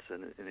creates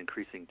an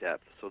increasing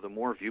depth. So the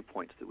more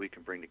viewpoints that we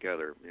can bring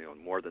together,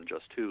 more than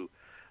just two,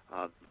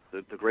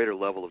 the greater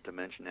level of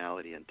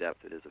dimensionality and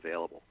depth that is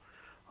available.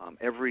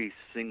 Every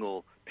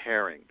single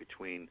pairing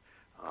between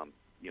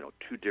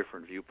two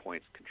different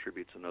viewpoints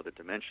contributes another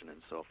dimension.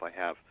 And so if I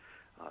have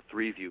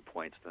three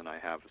viewpoints, then I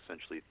have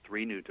essentially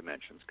three new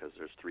dimensions because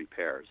there's three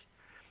pairs.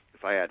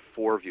 If I add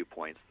four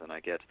viewpoints, then I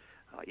get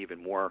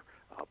even more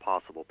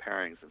possible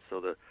pairings. And so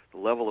the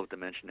level of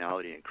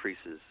dimensionality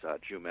increases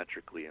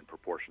geometrically in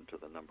proportion to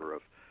the number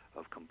of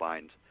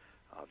combined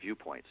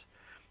viewpoints.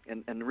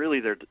 And really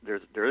there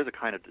is a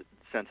kind of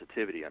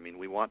sensitivity. I mean,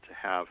 we want to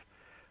have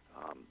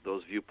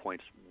those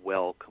viewpoints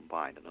well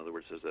combined. In other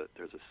words,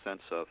 there's a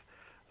sense of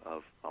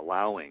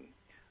allowing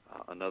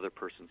another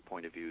person's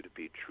point of view to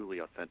be truly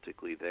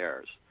authentically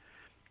theirs,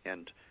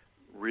 and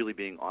really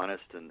being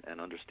honest and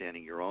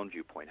understanding your own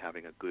viewpoint,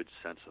 having a good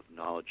sense of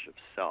knowledge of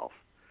self,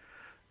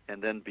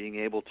 and then being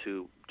able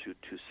to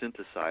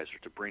synthesize or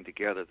to bring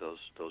together those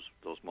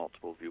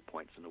multiple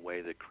viewpoints in a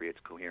way that creates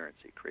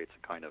coherency, creates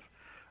a kind of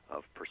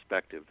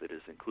perspective that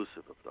is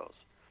inclusive of those.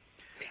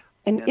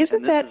 And this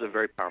is a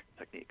very powerful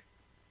technique.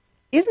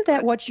 Isn't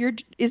that what you're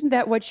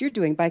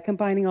doing by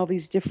combining all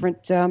these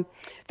different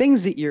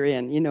things that you're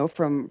in?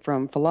 From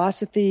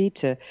philosophy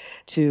to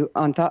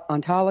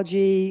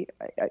ontology.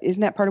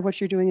 Isn't that part of what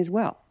you're doing as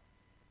well?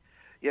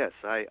 Yes,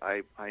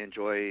 I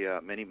enjoy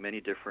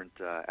many different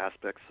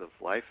aspects of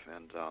life,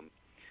 and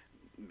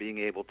being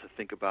able to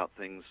think about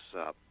things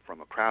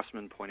from a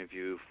craftsman point of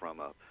view, from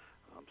a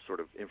sort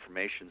of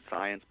information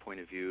science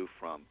point of view,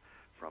 from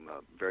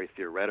a very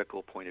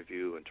theoretical point of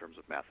view in terms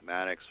of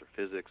mathematics or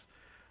physics.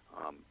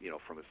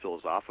 From a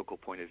philosophical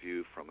point of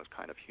view, from a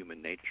kind of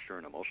human nature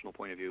and emotional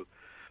point of view.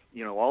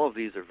 All of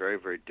these are very,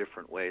 very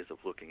different ways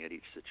of looking at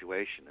each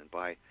situation. And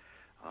by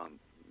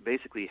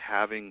basically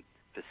having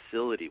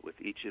facility with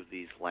each of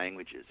these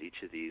languages,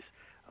 each of these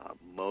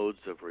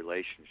modes of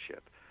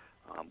relationship,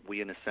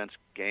 we in a sense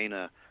gain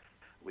a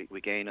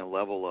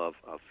level of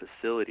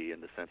facility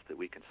in the sense that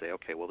we can say,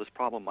 okay, well, this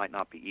problem might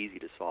not be easy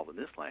to solve in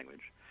this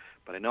language,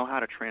 but I know how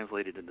to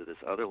translate it into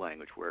this other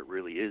language where it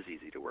really is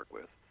easy to work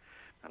with.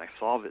 And I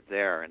solve it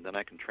there, and then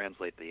I can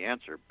translate the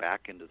answer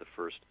back into the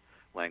first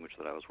language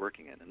that I was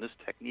working in. And this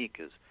technique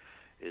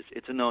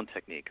it's a known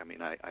technique. I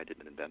mean, I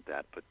didn't invent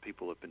that, but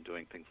people have been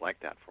doing things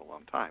like that for a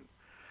long time.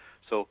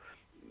 So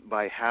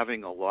by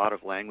having a lot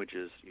of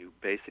languages, you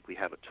basically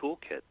have a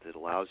toolkit that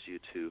allows you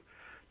to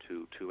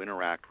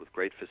interact with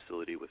great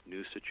facility with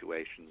new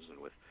situations and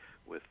with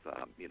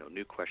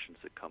new questions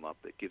that come up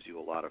that gives you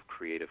a lot of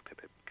creative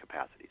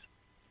capacities.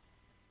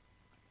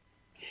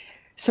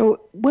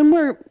 So when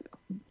we're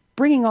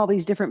bringing all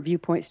these different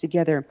viewpoints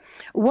together,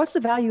 what's the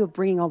value of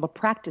bringing all the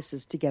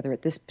practices together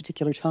at this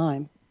particular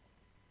time?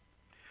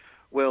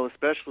 Well,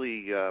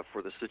 especially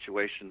for the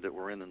situation that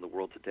we're in the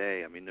world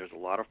today. I mean, there's a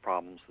lot of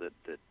problems that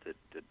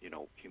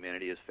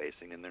humanity is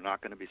facing, and they're not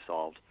going to be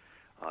solved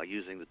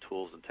using the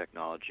tools and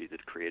technology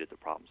that created the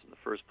problems in the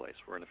first place.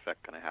 We're in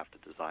effect going to have to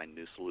design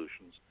new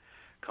solutions,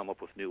 come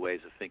up with new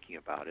ways of thinking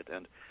about it,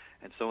 and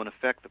so in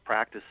effect the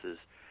practice is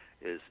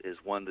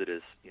one that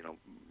is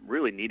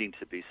really needing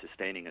to be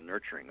sustaining and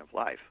nurturing of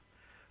life.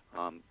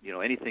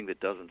 Anything that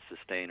doesn't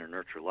sustain or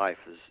nurture life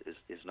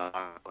is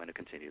not going to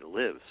continue to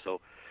live.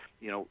 So,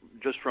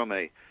 just from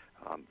a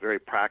very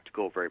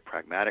practical, very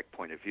pragmatic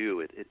point of view,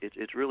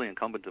 it's really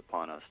incumbent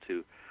upon us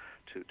to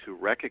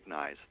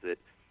recognize that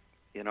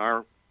in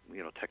our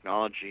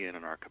technology and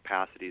in our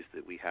capacities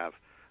that we have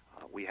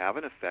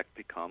in effect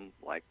become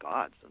like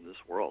gods in this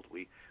world.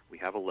 We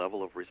have a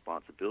level of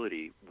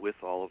responsibility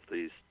with all of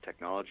these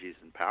technologies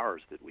and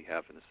powers that we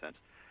have, in a sense,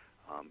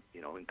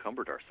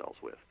 encumbered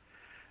ourselves with.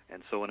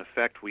 And so, in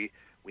effect, we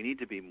need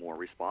to be more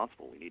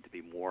responsible. We need to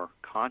be more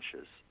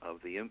conscious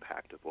of the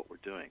impact of what we're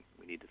doing.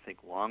 We need to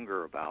think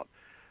longer about,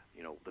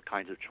 the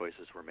kinds of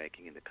choices we're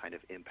making and the kind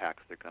of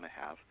impacts they're going to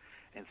have,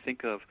 and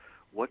think of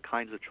what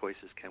kinds of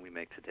choices can we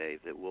make today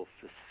that will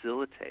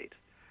facilitate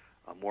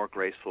a more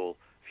graceful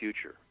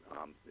future.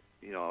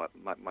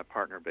 My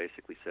partner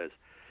basically says,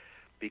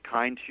 be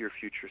kind to your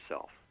future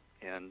self.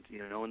 And,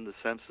 in the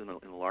sense, in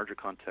a larger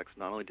context,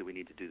 not only do we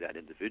need to do that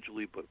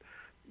individually, but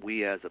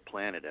we as a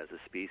planet, as a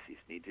species,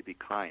 need to be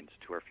kind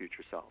to our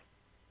future self.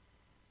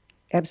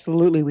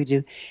 Absolutely, we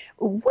do.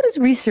 What is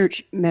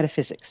research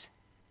metaphysics?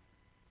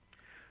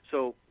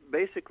 So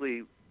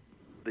basically,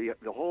 the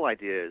whole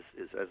idea is,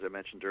 as I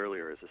mentioned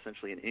earlier, is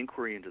essentially an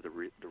inquiry into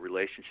the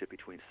relationship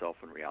between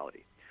self and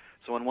reality.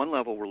 So on one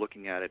level, we're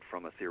looking at it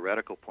from a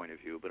theoretical point of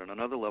view, but on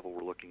another level,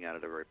 we're looking at it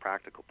at a very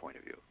practical point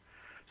of view.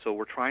 So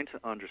we're trying to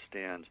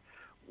understand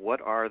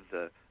what are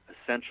the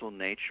essential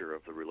nature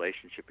of the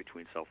relationship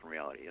between self and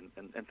reality,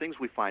 and things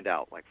we find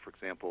out, like, for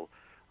example,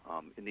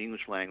 in the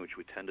English language,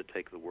 we tend to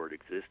take the word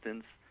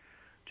existence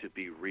to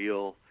be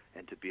real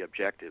and to be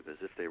objective as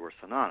if they were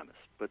synonymous.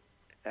 But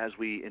as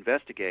we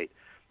investigate,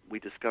 we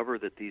discover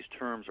that these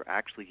terms are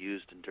actually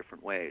used in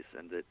different ways,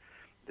 and that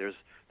there's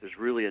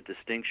really a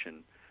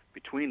distinction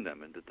between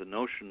them, and that the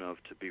notion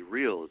of to be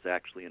real is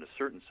actually, in a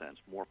certain sense,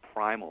 more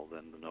primal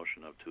than the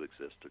notion of to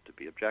exist or to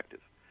be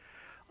objective.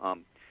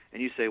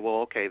 And you say, well,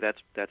 okay,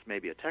 that's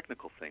maybe a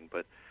technical thing,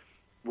 but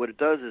what it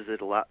does is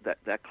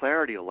that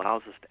clarity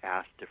allows us to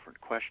ask different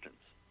questions.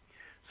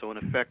 So in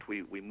effect,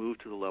 we move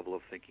to the level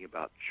of thinking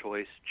about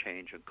choice,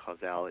 change, and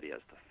causality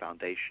as the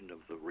foundation of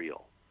the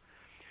real.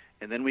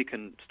 And then we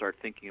can start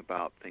thinking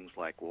about things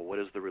like, well, what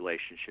is the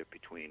relationship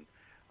between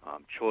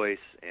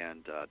choice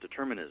and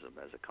determinism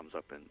as it comes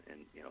up in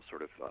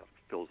sort of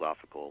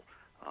philosophical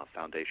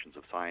foundations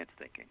of science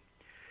thinking.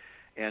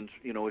 And,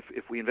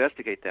 if we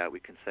investigate that, we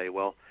can say,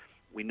 well,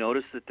 we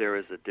notice that there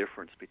is a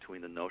difference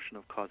between the notion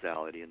of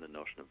causality and the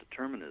notion of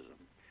determinism,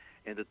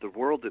 and that the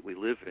world that we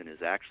live in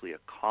is actually a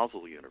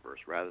causal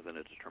universe rather than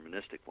a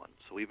deterministic one.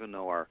 So even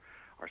though our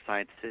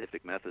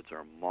scientific methods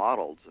are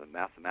models, and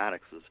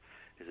mathematics is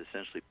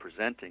essentially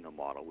presenting a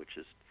model which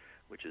is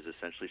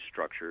essentially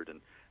structured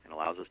and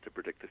allows us to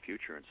predict the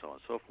future and so on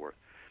and so forth,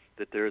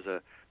 that there's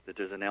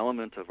an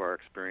element of our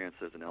experience,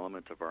 there's an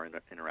element of our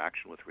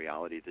interaction with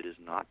reality that is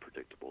not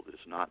predictable, that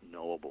is not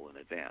knowable in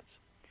advance.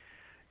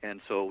 And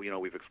so,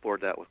 we've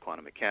explored that with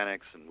quantum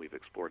mechanics, and we've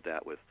explored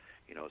that with,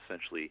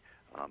 essentially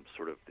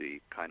sort of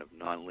the kind of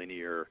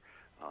nonlinear,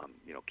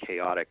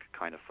 chaotic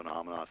kind of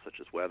phenomena such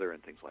as weather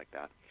and things like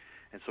that.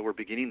 And so we're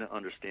beginning to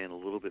understand a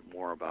little bit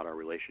more about our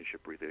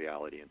relationship with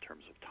reality in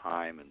terms of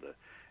time and the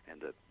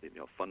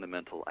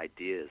fundamental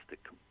ideas that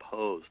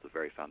compose the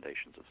very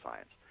foundations of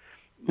science.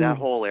 That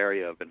whole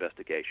area of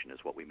investigation is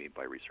what we mean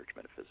by research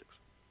metaphysics.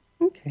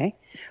 Okay.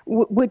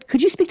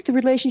 Could you speak to the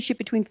relationship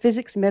between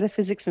physics,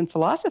 metaphysics, and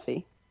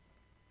philosophy?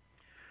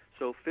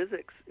 So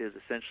physics is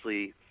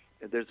essentially,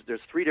 there's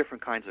three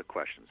different kinds of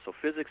questions. So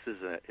physics is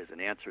an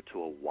answer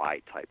to a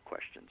why type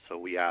question. So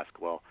we ask,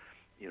 well,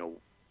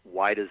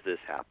 why does this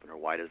happen or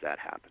why does that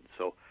happen?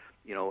 So,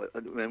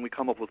 and we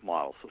come up with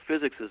models. So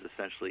physics is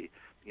essentially,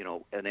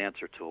 an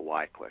answer to a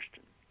why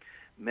question.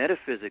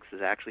 Metaphysics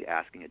is actually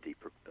asking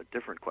a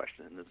different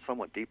question, and a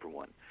somewhat deeper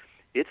one.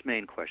 Its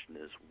main question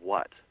is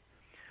what?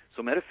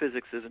 So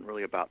metaphysics isn't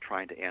really about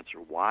trying to answer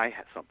why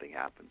something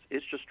happens.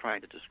 It's just trying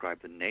to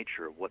describe the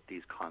nature of what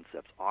these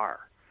concepts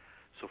are.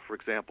 So, for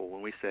example,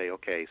 when we say,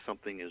 okay,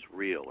 something is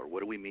real, or what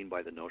do we mean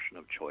by the notion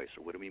of choice,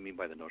 or what do we mean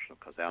by the notion of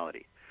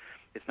causality,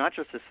 it's not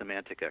just a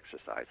semantic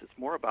exercise. It's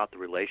more about the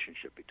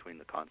relationship between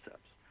the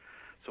concepts.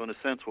 So in a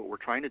sense, what we're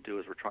trying to do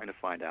is we're trying to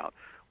find out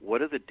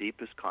what are the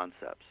deepest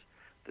concepts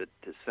that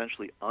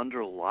essentially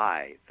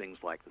underlie things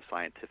like the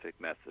scientific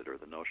method or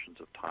the notions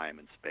of time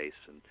and space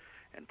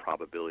and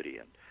probability,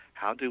 and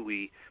how do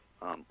we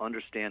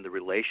understand the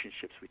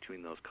relationships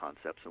between those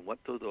concepts, and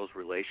what do those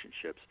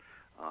relationships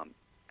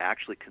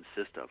actually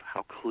consist of?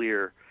 How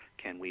clear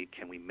can we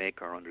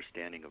make our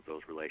understanding of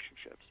those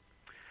relationships?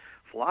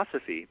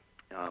 Philosophy,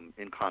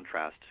 in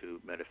contrast to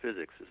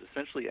metaphysics, is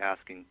essentially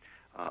asking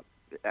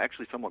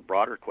actually somewhat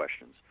broader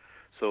questions.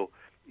 So,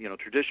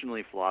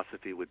 traditionally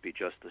philosophy would be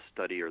just the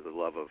study or the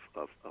love of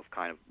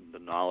kind of the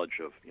knowledge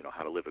of,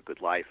 how to live a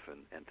good life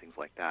and things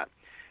like that.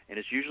 And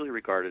it's usually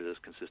regarded as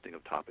consisting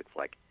of topics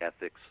like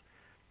ethics,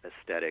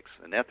 aesthetics,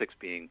 and ethics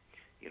being,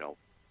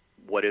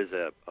 what is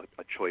a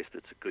choice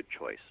that's a good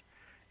choice?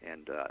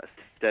 And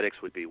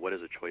aesthetics would be, what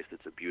is a choice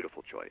that's a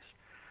beautiful choice?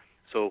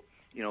 So,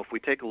 if we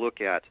take a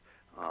look at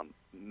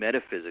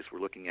metaphysics, we're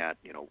looking at,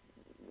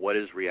 what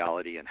is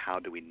reality and how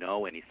do we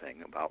know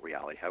anything about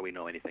reality? How do we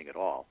know anything at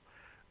all?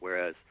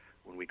 Whereas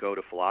when we go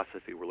to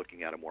philosophy, we're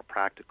looking at a more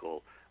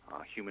practical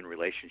human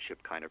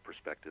relationship kind of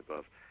perspective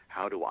of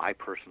how do I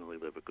personally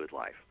live a good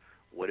life?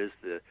 What is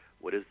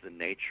the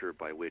nature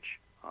by which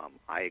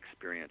I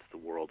experience the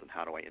world, and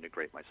how do I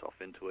integrate myself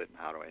into it, and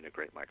how do I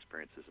integrate my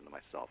experiences into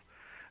myself?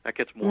 That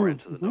gets more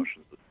into the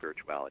notions of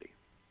spirituality.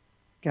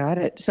 Got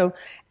it. So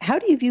how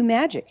do you view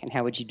magic, and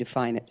how would you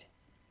define it?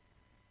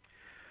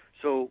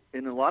 So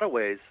in a lot of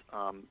ways,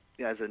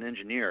 as an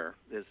engineer,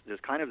 there's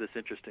kind of this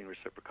interesting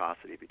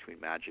reciprocity between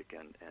magic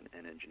and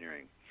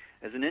engineering.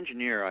 As an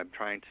engineer, I'm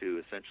trying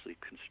to essentially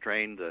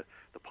constrain the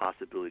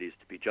possibilities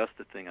to be just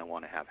the thing I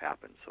want to have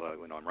happen. So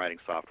when I'm writing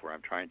software,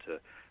 I'm trying to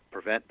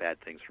prevent bad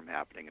things from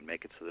happening and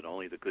make it so that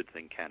only the good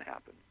thing can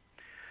happen.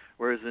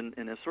 Whereas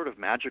in a sort of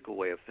magical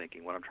way of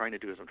thinking, what I'm trying to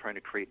do is I'm trying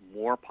to create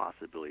more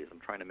possibilities. I'm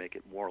trying to make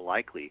it more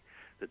likely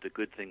that the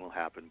good thing will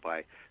happen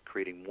by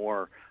creating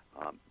more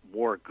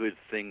good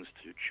things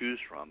to choose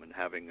from, and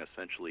having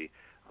essentially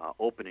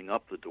opening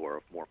up the door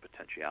of more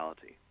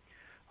potentiality.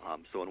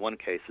 So in one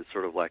case, it's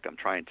sort of like I'm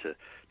trying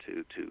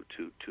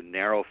to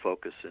narrow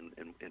focus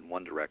in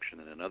one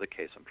direction. In another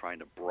case, I'm trying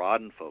to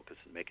broaden focus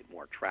and make it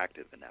more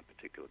attractive in that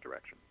particular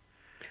direction.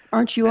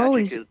 Aren't you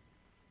always...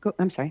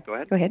 I'm sorry. Go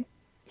ahead. Go ahead.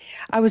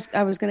 I was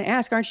going to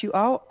ask, aren't you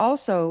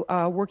also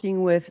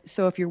working with,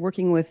 so if you're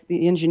working with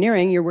the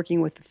engineering, you're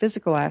working with the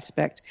physical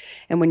aspect,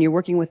 and when you're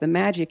working with the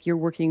magic, you're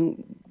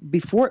working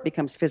before it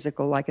becomes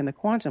physical, like in the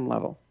quantum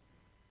level?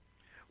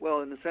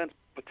 Well, in a sense,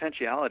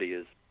 potentiality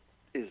is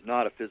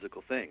not a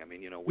physical thing. I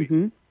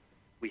mean,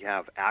 we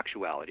have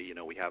actuality.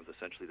 We have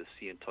essentially the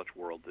see and touch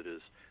world that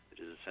is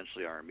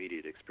essentially our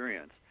immediate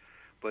experience.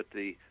 But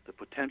the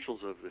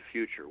potentials of the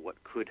future,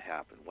 what could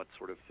happen, what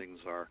sort of things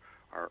are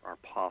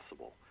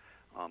possible.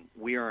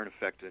 We are, in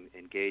effect,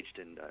 engaged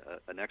in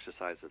an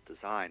exercise of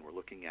design. We're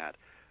looking at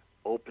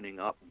opening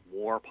up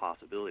more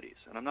possibilities.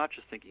 And I'm not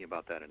just thinking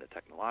about that in a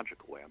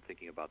technological way. I'm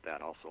thinking about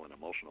that also in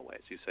emotional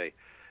ways. You say,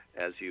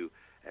 as you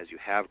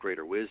have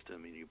greater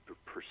wisdom and you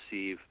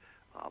perceive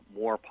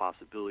more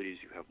possibilities,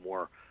 you have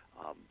more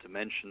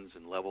dimensions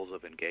and levels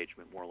of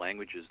engagement, more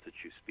languages that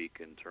you speak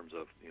in terms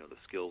of the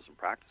skills and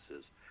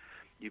practices,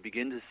 you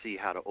begin to see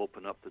how to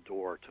open up the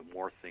door to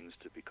more things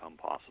to become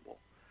possible,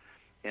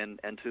 and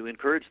to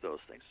encourage those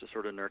things, to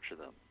sort of nurture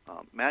them.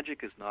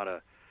 Magic is not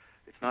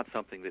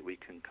something that we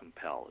can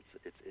compel.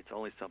 It's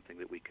only something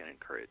that we can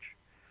encourage.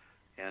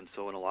 And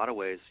so in a lot of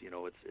ways,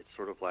 it's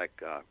sort of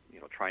like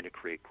trying to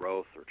create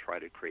growth or try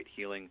to create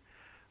healing.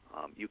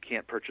 You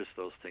can't purchase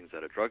those things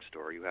at a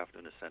drugstore. You have to,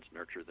 in a sense,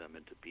 nurture them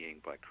into being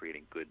by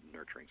creating good,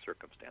 nurturing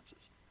circumstances.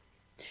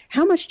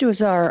 How much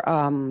does our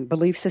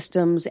belief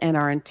systems and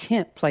our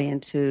intent play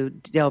into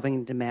delving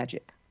into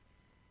magic?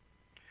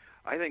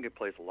 I think it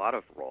plays a lot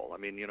of role. I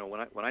mean,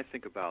 when I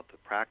think about the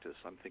practice,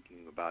 I'm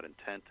thinking about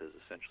intent as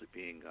essentially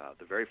being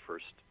the very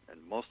first and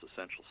most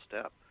essential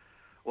step.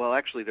 Well,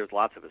 actually, there's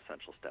lots of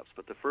essential steps,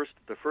 but the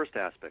first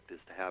aspect is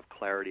to have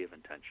clarity of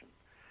intention.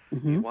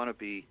 Mm-hmm. You want to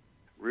be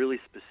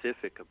really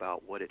specific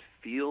about what it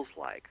feels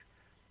like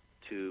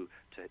to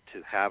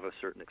have a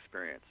certain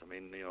experience. I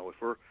mean,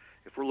 if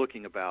we're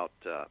looking about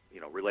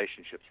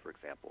relationships, for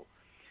example,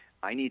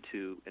 I need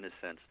to, in a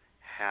sense,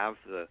 have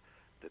the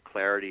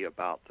clarity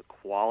about the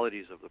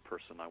qualities of the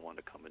person I want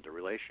to come into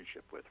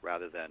relationship with,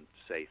 rather than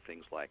say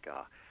things like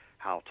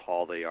how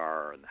tall they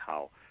are and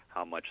how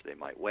much they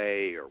might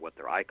weigh or what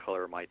their eye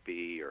color might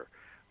be, or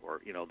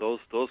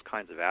those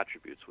kinds of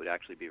attributes would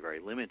actually be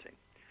very limiting.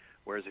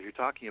 Whereas if you're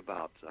talking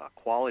about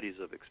qualities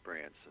of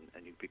experience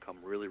and you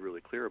become really,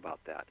 really clear about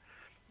that,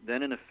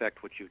 then in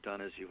effect what you've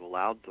done is you've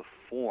allowed the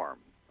form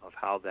of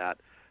how that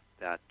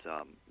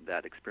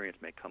experience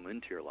may come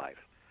into your life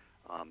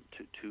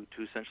to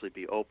essentially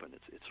be open.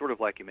 It's sort of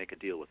like you make a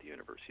deal with the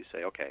universe. You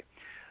say, okay,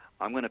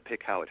 I'm going to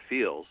pick how it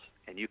feels,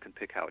 and you can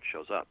pick how it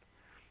shows up.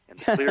 And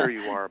the clearer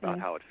you are about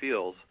how it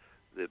feels,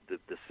 the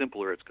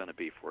simpler it's going to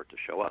be for it to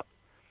show up.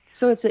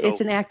 So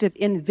it's an act of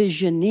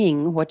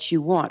envisioning what you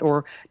want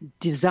or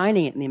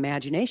designing it in the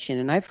imagination.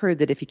 And I've heard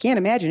that if you can't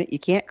imagine it, you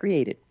can't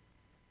create it.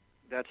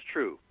 That's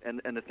true.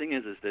 And the thing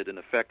is that in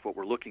effect what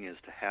we're looking is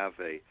to have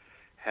a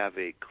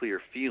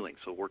clear feeling.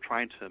 So we're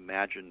trying to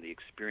imagine the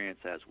experience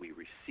as we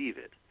receive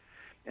it.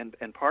 And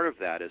part of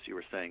that, as you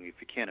were saying,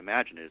 if you can't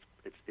imagine it,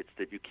 it's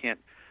that you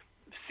can't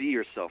see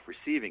yourself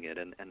receiving it.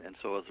 And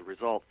so as a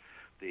result,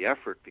 the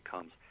effort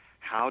becomes,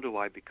 how do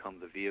I become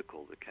the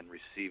vehicle that can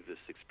receive this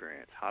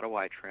experience? How do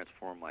I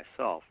transform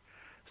myself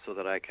so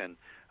that I can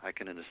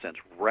in a sense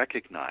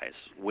recognize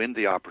when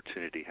the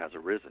opportunity has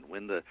arisen,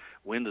 when the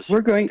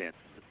circumstance.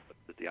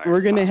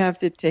 We're going to have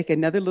to take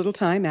another little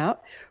time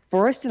out.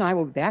 Forrest and I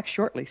will be back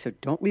shortly, so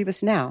don't leave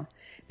us now.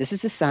 This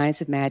is The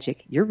Science of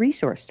Magic, your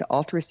resource to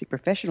altruistic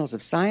professionals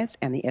of science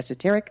and the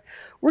esoteric,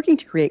 working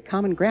to create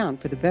common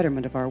ground for the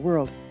betterment of our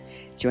world.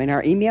 Join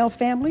our email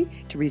family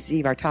to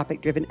receive our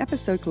topic-driven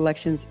episode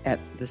collections at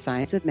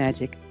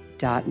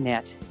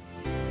thescienceofmagic.net.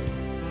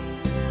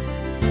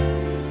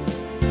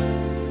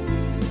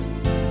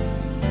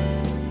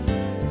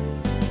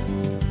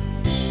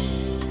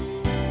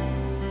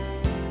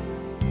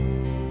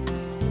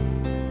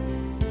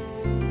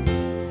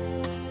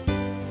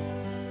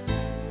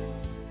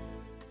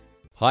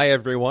 Hi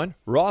everyone,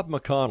 Rob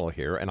McConnell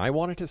here, and I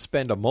wanted to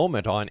spend a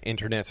moment on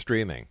internet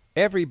streaming.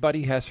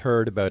 Everybody has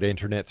heard about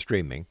internet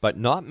streaming, but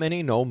not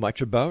many know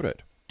much about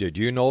it. Did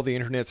you know the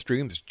internet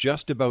streams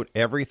just about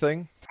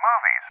everything?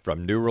 Movies.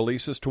 From new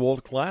releases to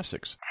old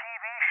classics. TV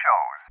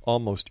shows.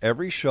 Almost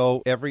every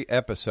show, every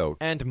episode,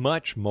 and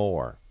much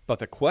more. But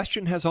the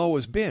question has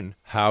always been,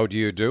 how do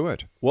you do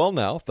it? Well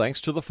now,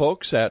 thanks to the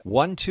folks at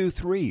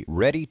 123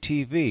 Ready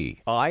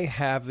TV, I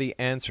have the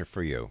answer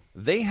for you.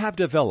 They have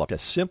developed a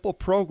simple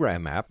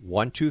program app,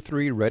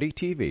 123 Ready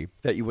TV,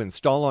 that you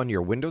install on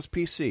your Windows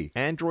PC,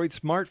 Android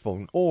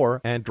smartphone, or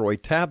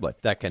Android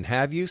tablet that can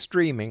have you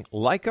streaming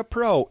like a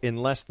pro in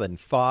less than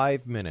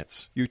 5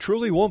 minutes. You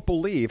truly won't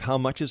believe how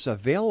much is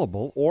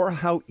available or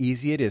how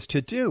easy it is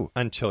to do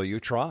until you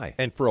try.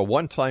 And for a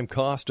one-time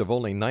cost of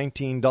only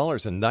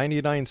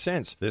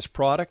 $19.99, this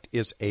product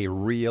is a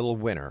real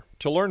winner.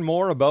 To learn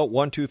more about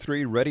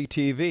 123 Ready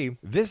TV,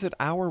 visit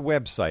our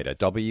website at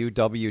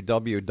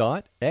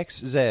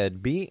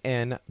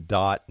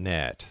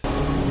www.xzbn.net.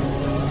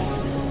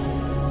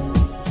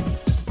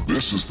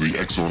 This is the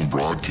X-Zone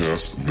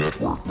Broadcast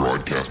Network,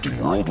 broadcasting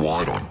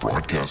worldwide on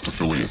broadcast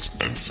affiliates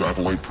and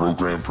satellite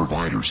program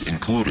providers,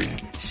 including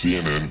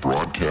CNN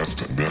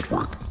Broadcast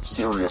Network,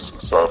 Sirius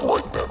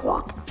Satellite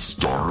Network,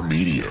 Star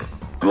Media,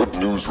 Good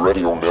News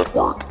Radio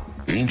Network,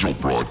 Angel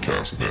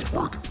Broadcast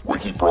Network,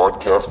 Wiki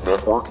Broadcast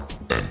Network,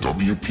 and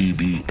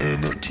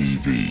WPBN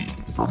TV.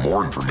 For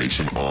more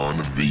information on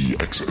the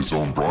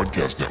X-Zone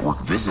Broadcast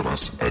Network, visit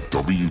us at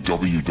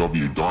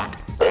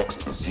www.xzbn.net.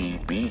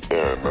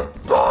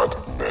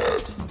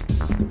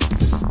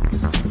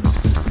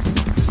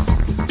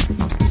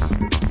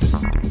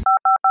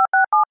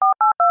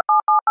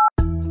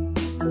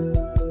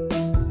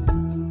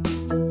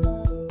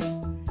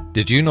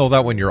 Did you know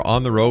that when you're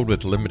on the road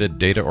with limited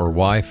data or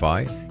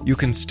Wi-Fi, you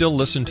can still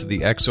listen to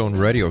the X-Zone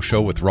Radio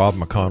Show with Rob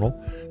McConnell,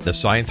 The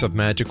Science of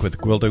Magic with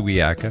Gwilda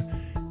Wiyaka,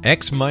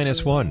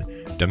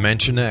 X-1,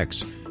 Dimension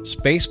X,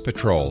 Space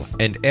Patrol,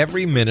 and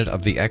every minute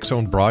of the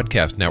X-Zone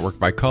Broadcast Network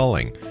by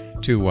calling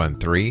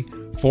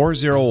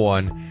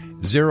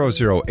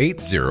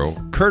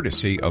 213-401-0080,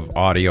 courtesy of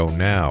Audio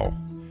Now.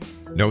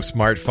 No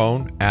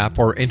smartphone, app,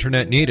 or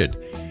internet needed.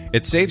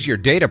 It saves your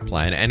data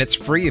plan, and it's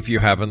free if you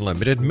have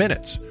unlimited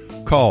minutes.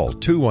 Call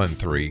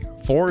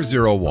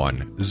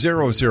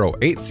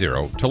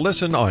 213-401-0080 to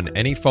listen on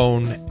any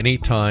phone,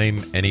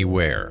 anytime,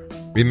 anywhere.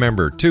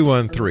 Remember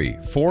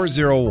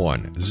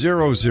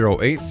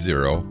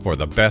 213-401-0080 for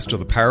the best of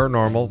the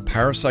paranormal,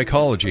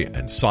 parapsychology,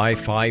 and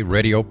sci-fi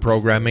radio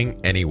programming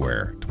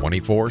anywhere,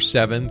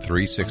 24/7,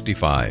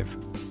 365.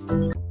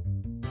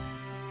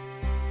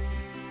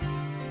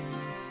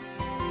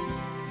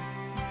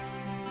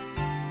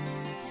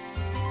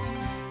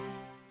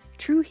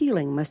 True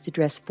healing must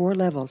address 4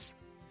 levels: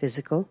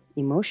 physical,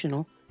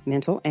 emotional,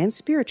 mental, and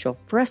spiritual,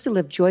 for us to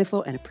live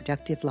joyful and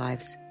productive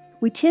lives.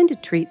 We tend to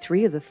treat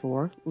 3 of the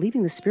 4,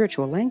 leaving the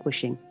spiritual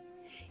languishing.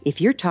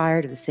 If you're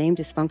tired of the same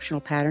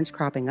dysfunctional patterns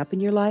cropping up in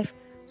your life,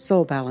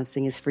 Soul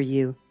Balancing is for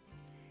you.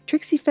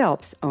 Trixie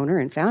Phelps, owner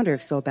and founder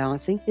of Soul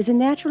Balancing, is a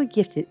naturally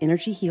gifted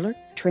energy healer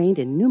trained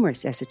in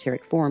numerous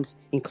esoteric forms,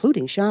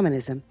 including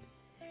shamanism.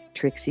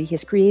 Trixie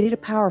has created a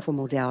powerful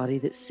modality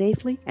that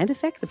safely and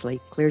effectively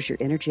clears your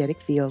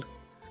energetic field.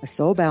 A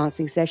soul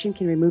balancing session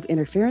can remove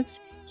interference,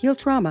 heal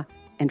trauma,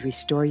 and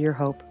restore your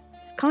hope.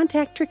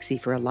 Contact Trixie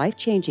for a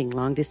life-changing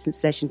long-distance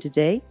session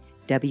today,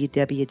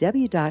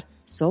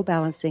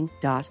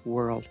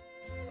 www.soulbalancing.world.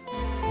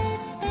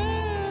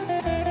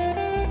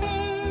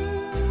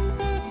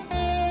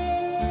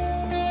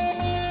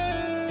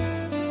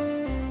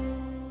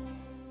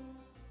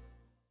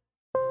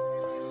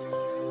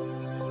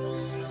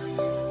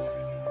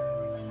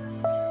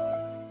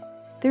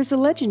 There's a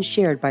legend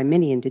shared by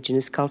many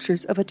indigenous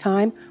cultures of a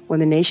time when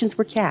the nations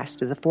were cast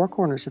to the 4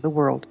 corners of the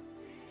world.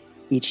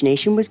 Each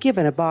nation was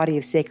given a body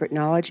of sacred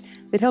knowledge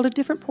that held a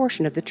different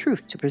portion of the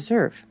truth to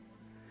preserve.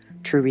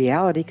 True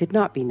reality could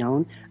not be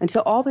known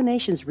until all the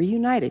nations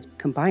reunited,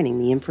 combining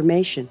the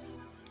information.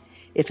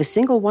 If a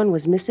single one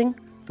was missing,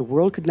 the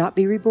world could not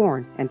be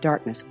reborn and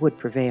darkness would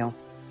prevail.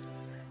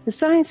 The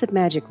Science of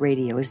Magic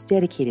Radio is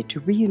dedicated to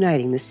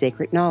reuniting the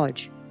sacred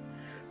knowledge.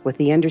 With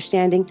the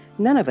understanding,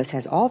 none of us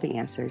has all the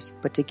answers,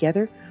 but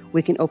together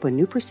we can open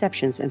new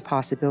perceptions and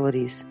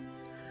possibilities.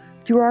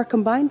 Through our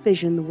combined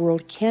vision, the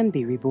world can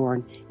be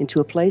reborn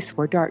into a place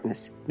where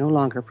darkness no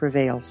longer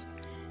prevails.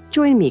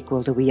 Join me,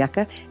 Gwilda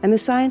Wiyaka, and the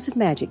Science of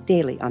Magic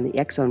daily on the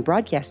X-Zone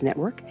Broadcast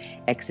Network,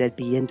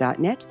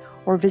 xzbn.net,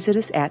 or visit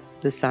us at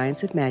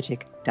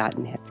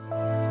thescienceofmagic.net.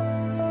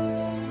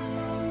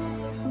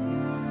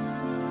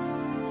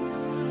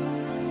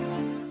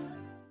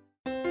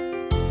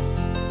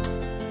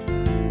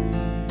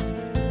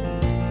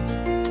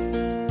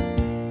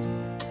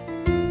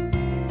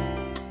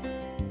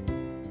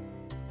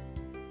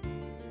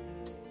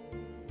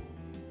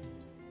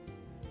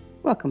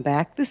 Welcome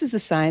back. This is the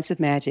Science of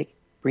Magic,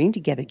 bringing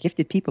together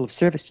gifted people of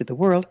service to the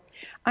world.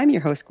 I'm your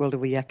host, Gwilda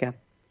Wiyaka.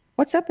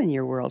 What's up in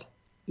your world?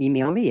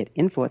 Email me at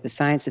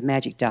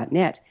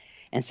info@thescienceofmagic.net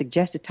and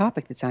suggest a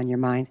topic that's on your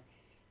mind.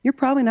 You're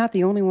probably not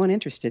the only one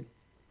interested.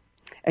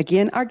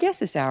 Again, our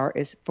guest this hour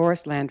is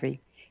Forrest Landry.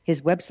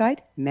 His website,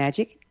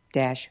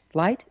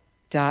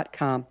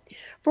 magic-flight.com.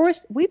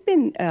 Forrest, we've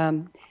been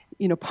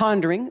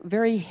pondering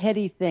very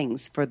heady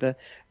things for the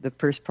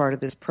first part of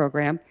this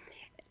program.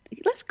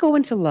 Let's go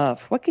into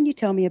love. What can you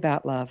tell me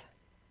about love?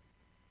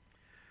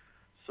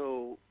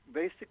 So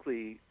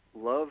basically,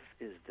 love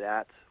is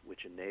that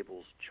which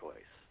enables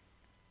choice.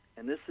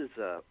 And this is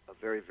a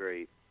very,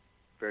 very,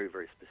 very,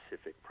 very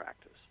specific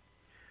practice.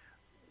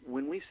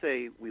 When we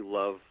say we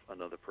love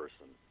another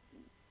person,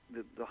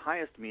 the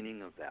highest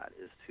meaning of that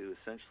is to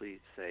essentially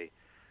say,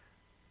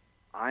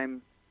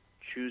 I'm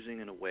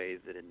choosing in a way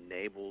that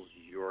enables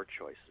your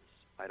choices.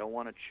 I don't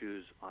want to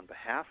choose on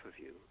behalf of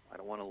you. I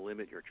don't want to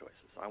limit your choices.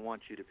 I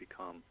want you to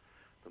become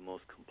the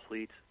most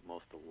complete,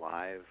 most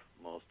alive,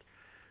 most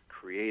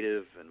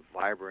creative and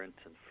vibrant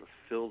and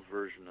fulfilled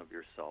version of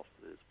yourself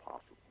that is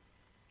possible.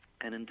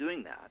 And in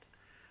doing that,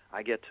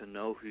 I get to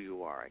know who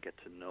you are. I get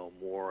to know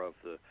more of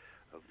the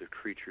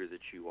creature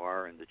that you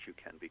are and that you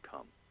can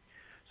become.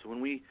 So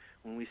when we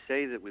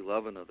say that we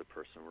love another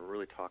person, we're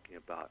really talking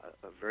about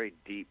a very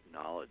deep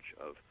knowledge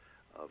of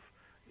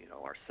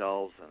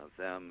ourselves and of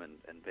them,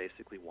 and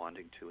basically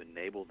wanting to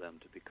enable them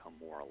to become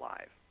more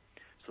alive.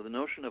 So the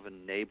notion of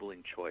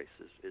enabling choice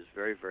is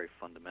very, very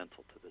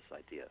fundamental to this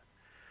idea.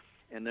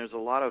 And there's a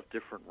lot of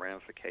different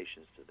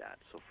ramifications to that.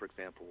 So, for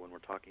example, when we're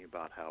talking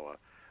about how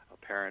a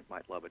parent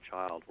might love a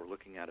child, we're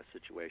looking at a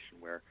situation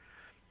where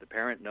the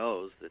parent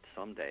knows that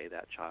someday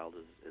that child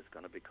is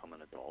going to become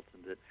an adult,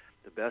 and that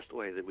the best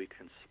way that we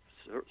can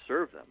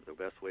serve them, the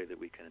best way that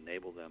we can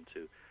enable them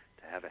to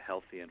have a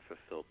healthy and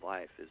fulfilled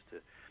life is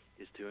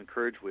to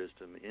encourage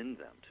wisdom in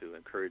them, to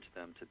encourage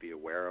them to be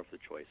aware of the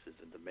choices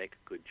and to make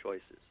good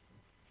choices.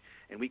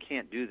 And we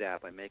can't do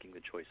that by making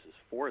the choices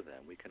for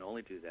them. We can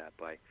only do that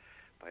by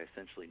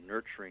essentially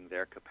nurturing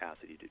their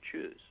capacity to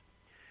choose.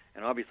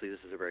 And obviously this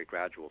is a very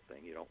gradual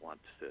thing. You don't want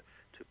to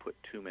put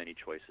too many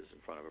choices in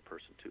front of a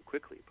person too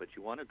quickly, but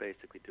you want to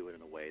basically do it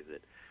in a way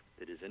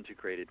that is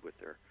integrated with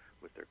their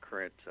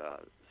current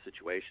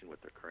situation,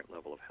 with their current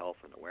level of health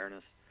and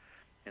awareness,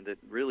 and that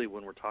really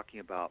when we're talking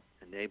about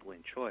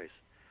enabling choice,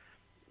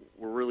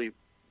 we're really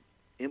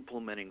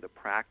implementing the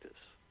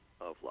practice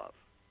of love.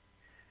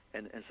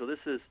 And so this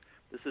is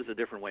a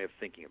different way of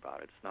thinking about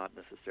it. It's not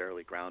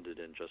necessarily grounded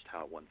in just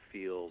how one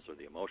feels or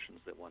the emotions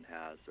that one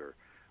has or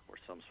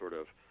some sort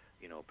of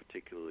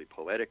particularly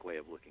poetic way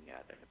of looking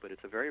at it, but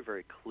it's a very,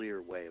 very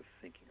clear way of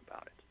thinking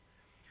about it.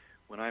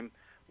 When I'm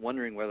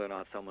wondering whether or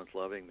not someone's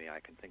loving me, I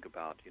can think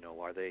about,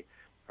 are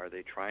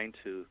they trying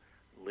to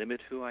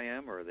limit who I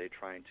am, or are they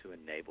trying to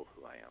enable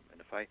who I am?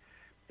 And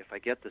if I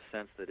get the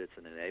sense that it's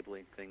an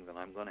enabling thing, then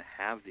I'm going to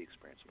have the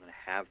experience. I'm going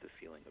to have the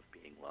feeling of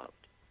being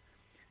loved.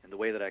 And the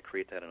way that I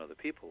create that in other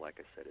people, like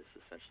I said, is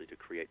essentially to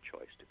create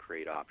choice, to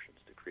create options,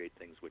 to create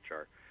things which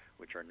are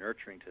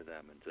nurturing to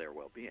them and to their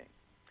well-being.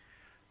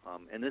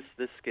 And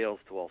this scales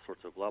to all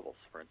sorts of levels.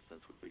 For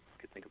instance, we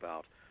could think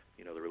about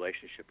the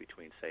relationship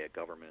between, say, a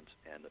government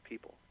and the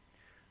people.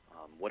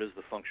 What is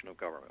the function of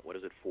government? What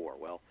is it for?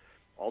 Well,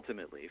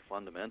 ultimately,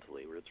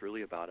 fundamentally, it's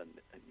really about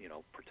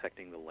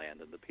protecting the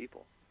land and the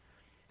people.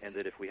 And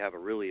that if we have a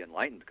really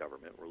enlightened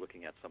government, we're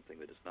looking at something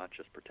that is not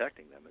just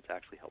protecting them; it's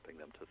actually helping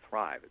them to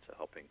thrive. It's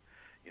helping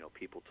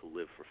people to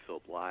live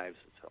fulfilled lives.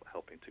 It's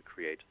helping to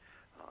create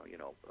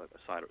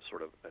a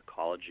sort of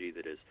ecology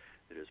that is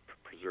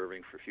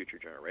preserving for future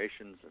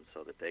generations, and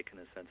so that they can,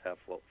 in a sense, have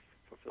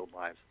fulfilled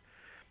lives.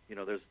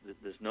 There's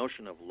this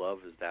notion of love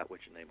as that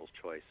which enables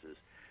choice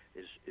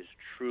is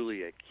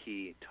truly a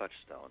key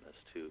touchstone as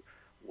to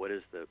what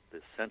is the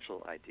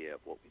essential idea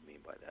of what we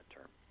mean by that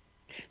term.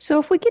 So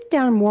if we get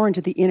down more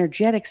into the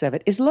energetics of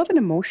it, is love an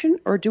emotion,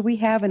 or do we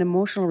have an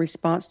emotional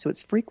response to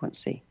its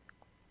frequency?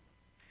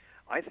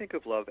 I think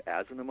of love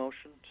as an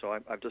emotion. So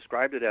I've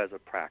described it as a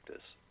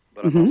practice,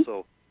 but I'm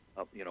also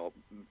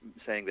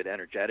saying that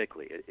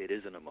energetically it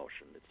is an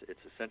emotion.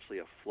 It's essentially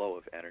a flow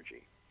of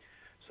energy.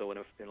 So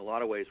in a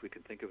lot of ways we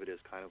can think of it as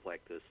kind of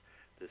like this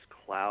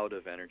cloud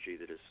of energy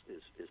that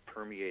is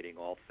permeating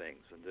all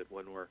things, and that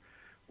when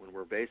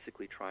we're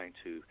basically trying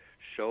to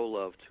show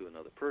love to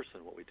another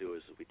person, what we do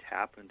is we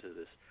tap into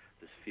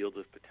this field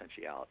of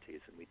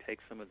potentialities, and we take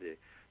some of the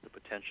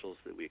potentials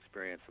that we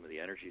experience, some of the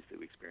energies that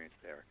we experience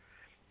there,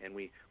 and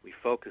we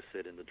focus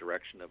it in the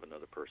direction of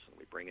another person.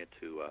 We bring it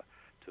to a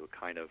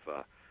kind of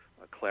a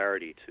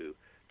clarity to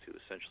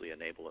essentially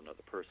enable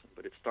another person.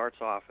 But it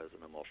starts off as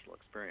an emotional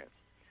experience.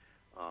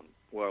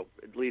 Well,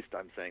 at least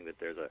I'm saying that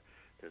there's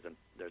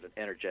an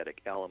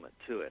energetic element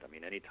to it. I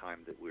mean, any time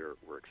that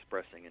we're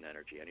expressing an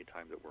energy, any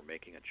time that we're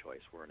making a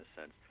choice, we're in a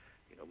sense,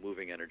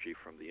 moving energy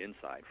from the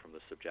inside, from the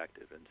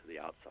subjective, into the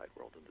outside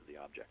world, into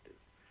the objective.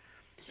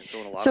 And so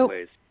in a lot of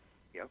ways,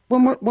 yeah.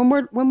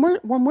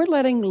 When we're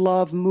letting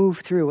love move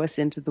through us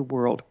into the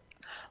world,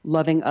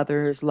 loving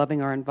others,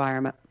 loving our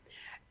environment,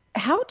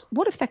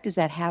 what effect does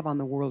that have on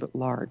the world at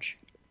large?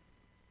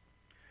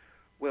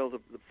 Well,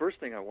 the first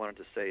thing I wanted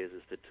to say is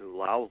that to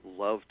allow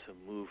love to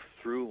move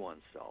through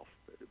oneself,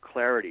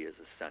 clarity is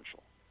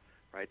essential,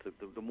 right?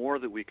 The more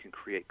that we can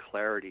create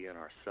clarity in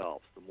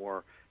ourselves, the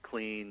more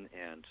clean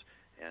and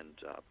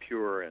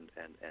pure and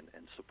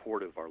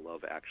supportive our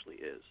love actually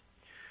is.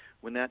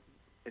 When that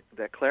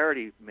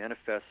clarity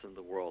manifests in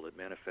the world, it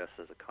manifests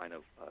as a kind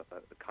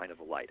of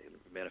a light.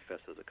 It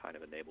manifests as a kind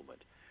of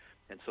enablement.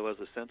 And so, as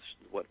a sense,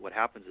 what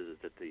happens is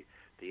that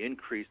the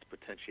increased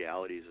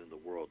potentialities in the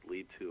world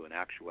lead to an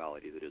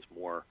actuality that is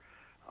more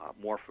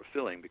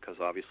fulfilling, because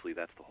obviously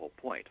that's the whole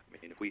point.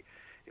 I mean,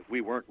 if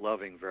we weren't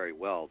loving very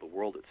well, the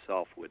world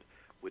itself would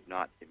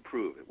not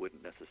improve. It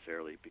wouldn't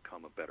necessarily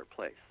become a better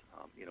place.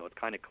 It's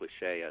kind of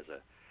cliche as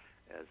a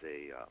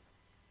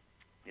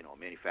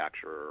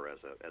manufacturer or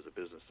as a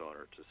business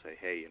owner to say,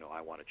 hey,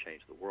 I want to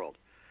change the world.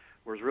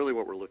 Whereas really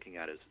what we're looking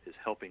at is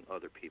helping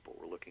other people.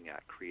 We're looking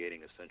at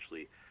creating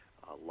essentially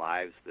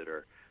lives that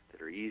are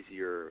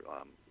easier,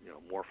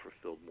 more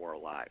fulfilled, more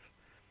alive,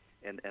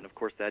 and of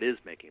course that is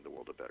making the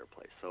world a better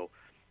place. So,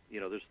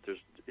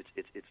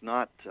 it's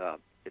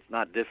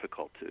not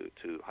difficult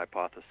to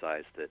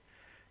hypothesize that,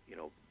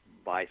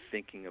 by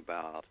thinking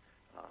about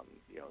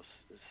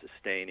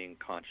sustaining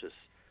conscious,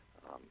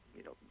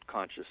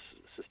 conscious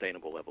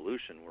sustainable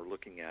evolution. We're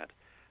looking at,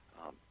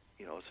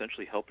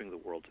 essentially helping the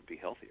world to be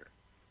healthier.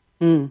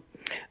 Mm.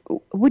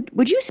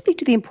 Would you speak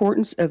to the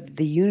importance of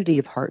the unity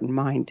of heart and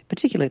mind,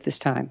 particularly at this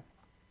time?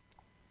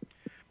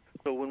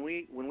 So when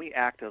we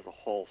act as a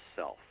whole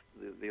self,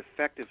 the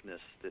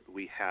effectiveness that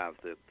we have,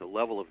 the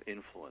level of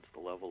influence, the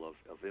level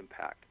of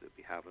impact that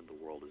we have in the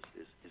world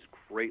is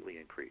greatly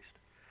increased.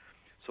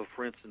 So,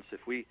 for instance,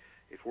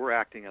 if we're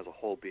acting as a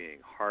whole being,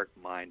 heart,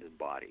 mind, and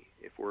body,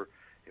 if we're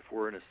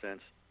in a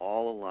sense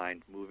all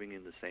aligned, moving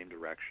in the same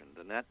direction,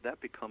 then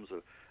that becomes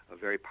a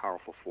very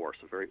powerful force,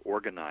 a very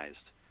organized.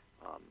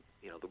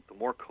 The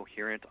more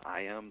coherent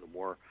I am, the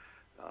more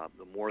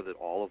that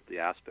all of the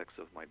aspects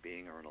of my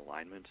being are in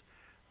alignment,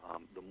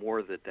 the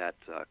more that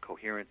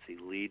coherency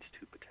leads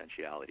to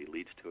potentiality,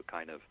 leads to a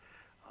kind of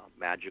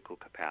magical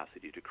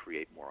capacity to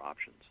create more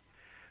options.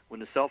 When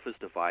the self is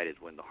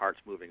divided, when the heart's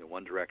moving in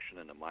one direction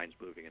and the mind's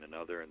moving in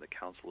another, and the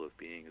council of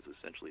being is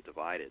essentially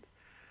divided,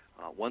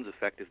 one's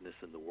effectiveness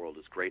in the world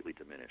is greatly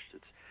diminished.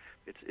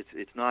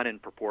 It's not in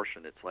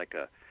proportion. It's like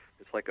a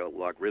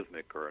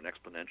logarithmic or an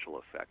exponential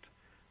effect.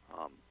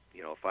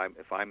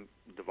 If I'm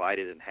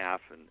divided in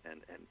half and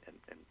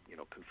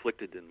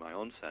conflicted in my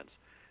own sense,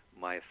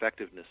 my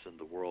effectiveness in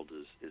the world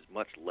is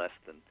much less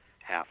than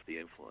half the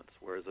influence.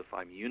 Whereas if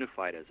I'm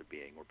unified as a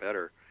being, or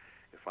better,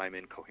 if I'm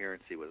in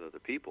coherency with other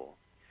people,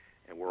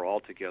 and we're all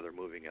together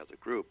moving as a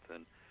group,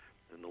 then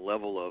the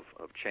level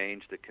of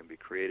change that can be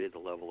created, the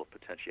level of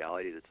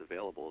potentiality that's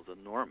available is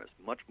enormous,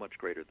 much, much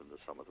greater than the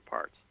sum of the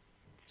parts.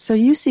 So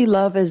you see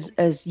love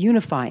as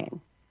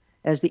unifying,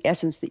 as the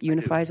essence that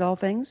unifies all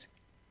things?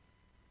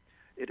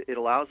 It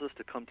allows us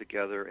to come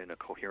together in a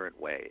coherent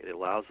way. It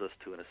allows us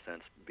to, in a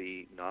sense,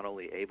 be not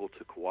only able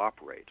to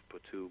cooperate,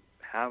 but to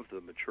have the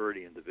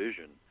maturity and the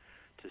vision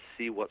to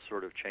see what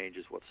sort of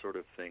changes, what sort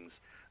of things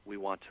we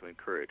want to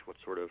encourage, what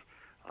sort of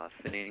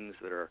things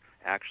that are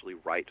actually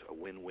right, a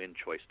win-win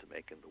choice to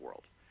make in the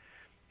world.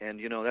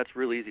 And, that's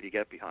real easy to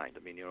get behind.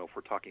 I mean, if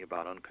we're talking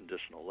about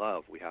unconditional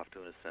love, we have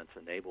to, in a sense,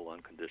 enable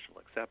unconditional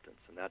acceptance.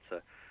 And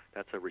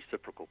that's a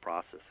reciprocal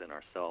process in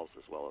ourselves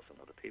as well as in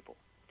other people.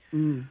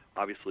 Mm.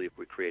 Obviously, if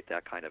we create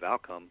that kind of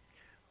outcome,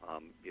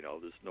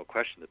 there's no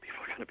question that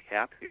people are going to be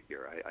happy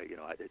here.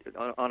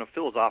 On a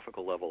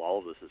philosophical level, all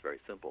of this is very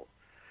simple.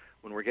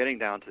 When we're getting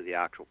down to the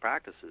actual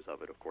practices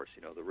of it, of course,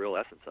 the real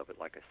essence of it,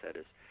 like I said,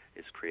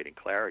 is creating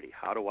clarity.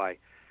 How do I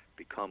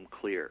become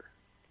clear?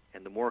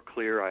 And the more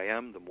clear I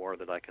am, the more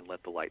that I can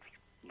let the light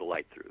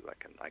through.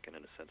 I can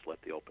in a sense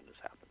let the openness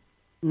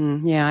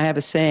happen. Yeah, I have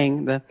a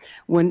saying: the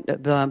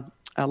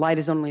light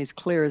is only as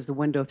clear as the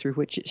window through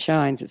which it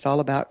shines. It's all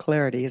about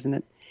clarity, isn't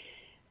it?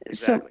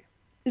 Exactly.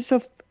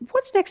 So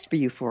what's next for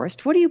you,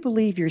 Forrest? What do you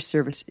believe your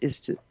service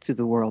is to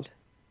the world?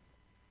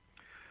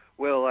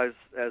 Well,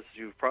 as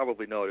you've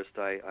probably noticed,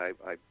 I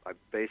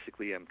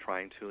basically am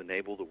trying to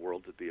enable the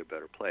world to be a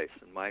better place.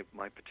 And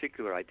my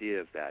particular idea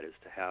of that is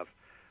to have,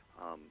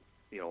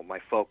 my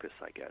focus,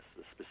 I guess,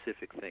 the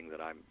specific thing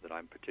that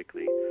I'm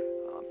particularly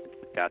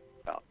enthusiastic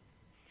about,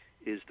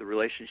 is the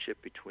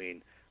relationship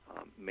between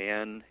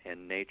man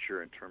and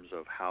nature in terms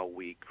of how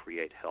we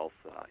create health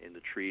in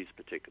the trees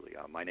particularly.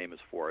 My name is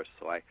Forrest,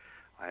 so I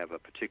have a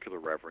particular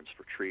reverence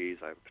for trees.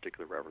 I have a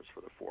particular reverence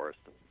for the forest.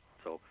 And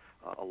so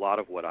a lot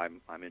of what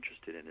I'm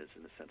interested in is,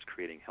 in a sense,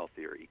 creating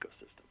healthier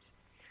ecosystems.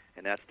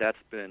 And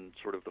that's been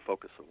sort of the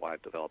focus of why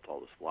I've developed all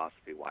this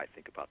philosophy, why I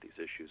think about these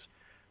issues,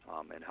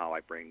 and how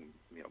I bring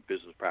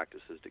business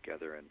practices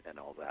together and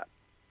all that.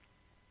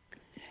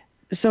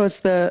 So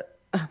it's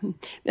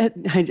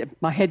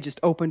my head just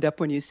opened up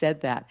when you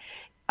said that.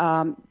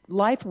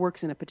 Life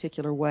works in a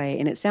particular way,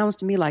 and it sounds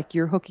to me like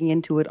you're hooking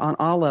into it on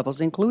all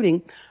levels,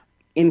 including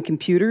in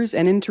computers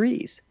and in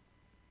trees.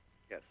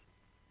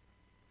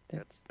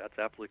 Yes, that's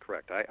absolutely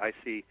correct. I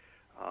see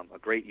a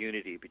great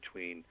unity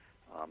between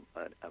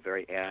a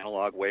very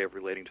analog way of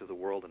relating to the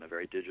world and a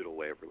very digital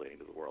way of relating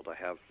to the world. I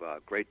have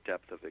great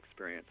depth of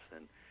experience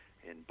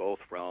in both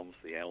realms,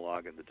 the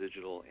analog and the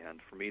digital, and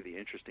for me the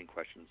interesting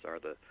questions are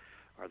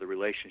the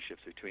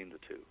relationships between the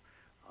two.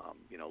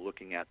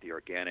 Looking at the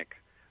organic,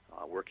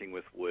 working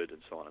with wood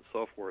and so on and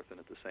so forth, and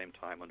at the same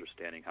time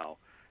understanding how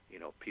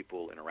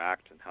people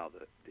interact and how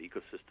the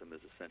ecosystem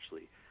is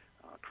essentially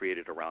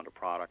created around a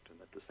product,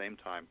 and at the same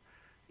time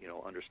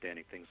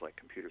understanding things like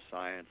computer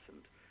science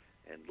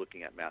and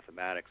looking at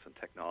mathematics and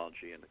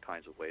technology and the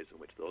kinds of ways in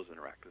which those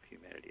interact with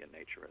humanity and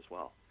nature as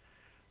well.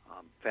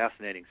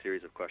 Fascinating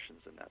series of questions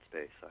in that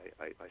space.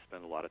 I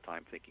spend a lot of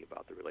time thinking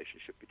about the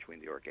relationship between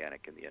the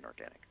organic and the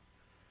inorganic.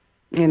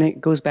 And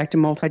it goes back to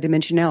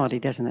multidimensionality,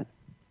 doesn't it?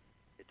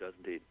 It does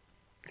indeed.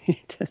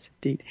 It does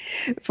indeed.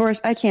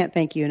 Forrest, I can't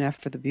thank you enough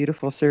for the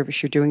beautiful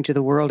service you're doing to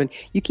the world. And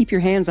you keep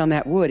your hands on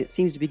that wood. It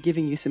seems to be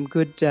giving you some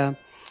good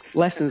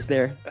lessons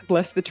there.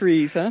 Bless the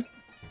trees, huh?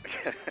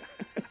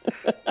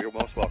 You're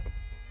most welcome.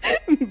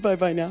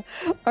 Bye-bye now.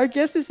 Our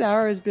guest this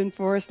hour has been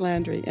Forrest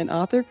Landry, an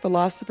author,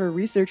 philosopher,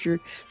 researcher,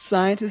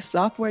 scientist,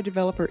 software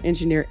developer,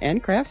 engineer,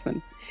 and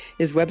craftsman.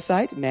 His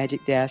website,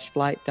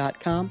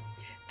 magic-flight.com,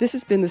 This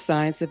has been The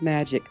Science of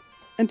Magic.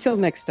 Until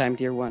next time,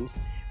 dear ones,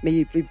 may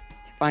you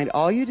find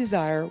all you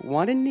desire,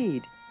 want, and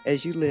need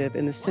as you live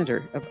in the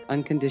center of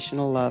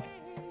unconditional love.